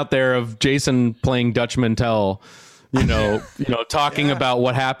version out there of Jason playing Dutch Mantell, talking about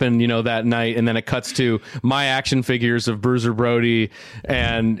what happened, that night, and then it cuts to my action figures of Bruiser Brody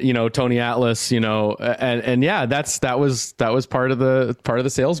and Tony Atlas, and yeah, that was part of the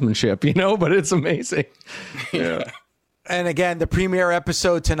salesmanship, but it's amazing. Yeah. And again, the premiere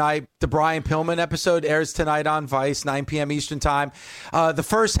episode tonight, the Brian Pillman episode, airs tonight on Vice, 9 p.m. Eastern time. The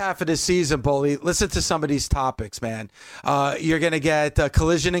first half of the season, Bully, listen to some of these topics, man. You're going to get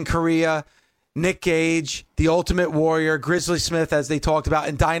Collision in Korea, Nick Gage, The Ultimate Warrior, Grizzly Smith, as they talked about,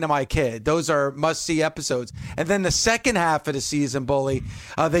 and Dynamite Kid. Those are must-see episodes. And then the second half of the season, Bully,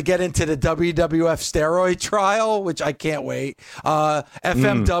 they get into the WWF steroid trial, which I can't wait.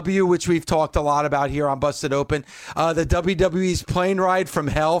 FMW, which we've talked a lot about here on Busted Open. The WWE's Plane Ride from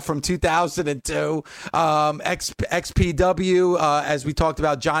Hell from 2002. XPW, as we talked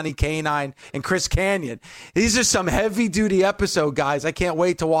about, Johnny Canine and Chris Kanyon. These are some heavy-duty episode, guys. I can't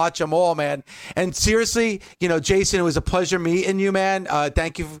wait to watch them all, man. And seriously, Jason, it was a pleasure meeting you, man.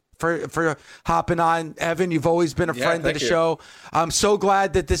 Thank you for hopping on. Evan, you've always been a friend of the show. I'm so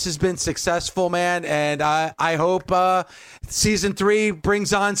glad that this has been successful, man. And I hope season 3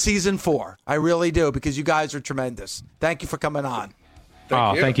 brings on season 4. I really do, because you guys are tremendous. Thank you for coming on.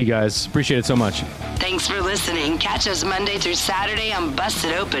 Thank you guys. Appreciate it so much. Thanks for listening. Catch us Monday through Saturday on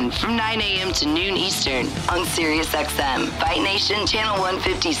Busted Open from 9 a.m. to noon Eastern on SiriusXM, Fight Nation Channel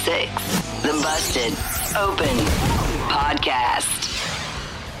 156. The Busted Open Podcast.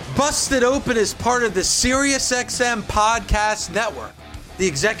 Busted Open is part of the SiriusXM Podcast Network. The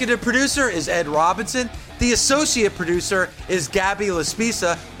executive producer is Ed Robinson. The associate producer is Gabby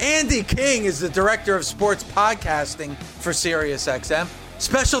Laspisa. Andy King is the director of sports podcasting for SiriusXM.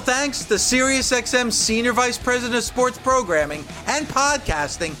 Special thanks to SiriusXM Senior Vice President of Sports Programming and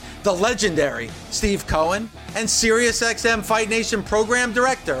Podcasting, the legendary Steve Cohen, and SiriusXM Fight Nation Program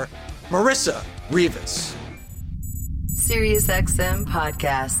Director, Marissa Rivas. SiriusXM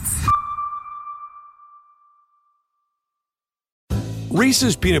Podcasts.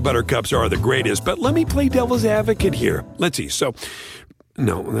 Reese's peanut butter cups are the greatest, but let me play devil's advocate here. Let's see. So,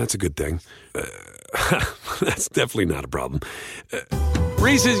 no, that's a good thing. That's definitely not a problem.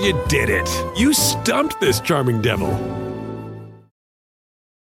 Reese's, you did it. You stumped this charming devil.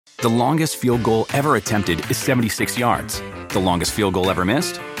 The longest field goal ever attempted is 76 yards. The longest field goal ever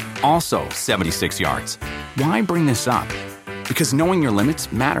missed? Also 76 yards. Why bring this up? Because knowing your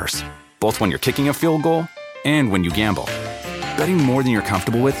limits matters, both when you're kicking a field goal and when you gamble. Betting more than you're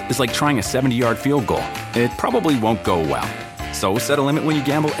comfortable with is like trying a 70-yard field goal. It probably won't go well. So set a limit when you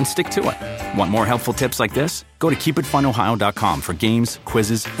gamble and stick to it. Want more helpful tips like this? Go to keepitfunohio.com for games,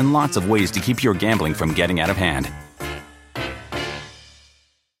 quizzes, and lots of ways to keep your gambling from getting out of hand.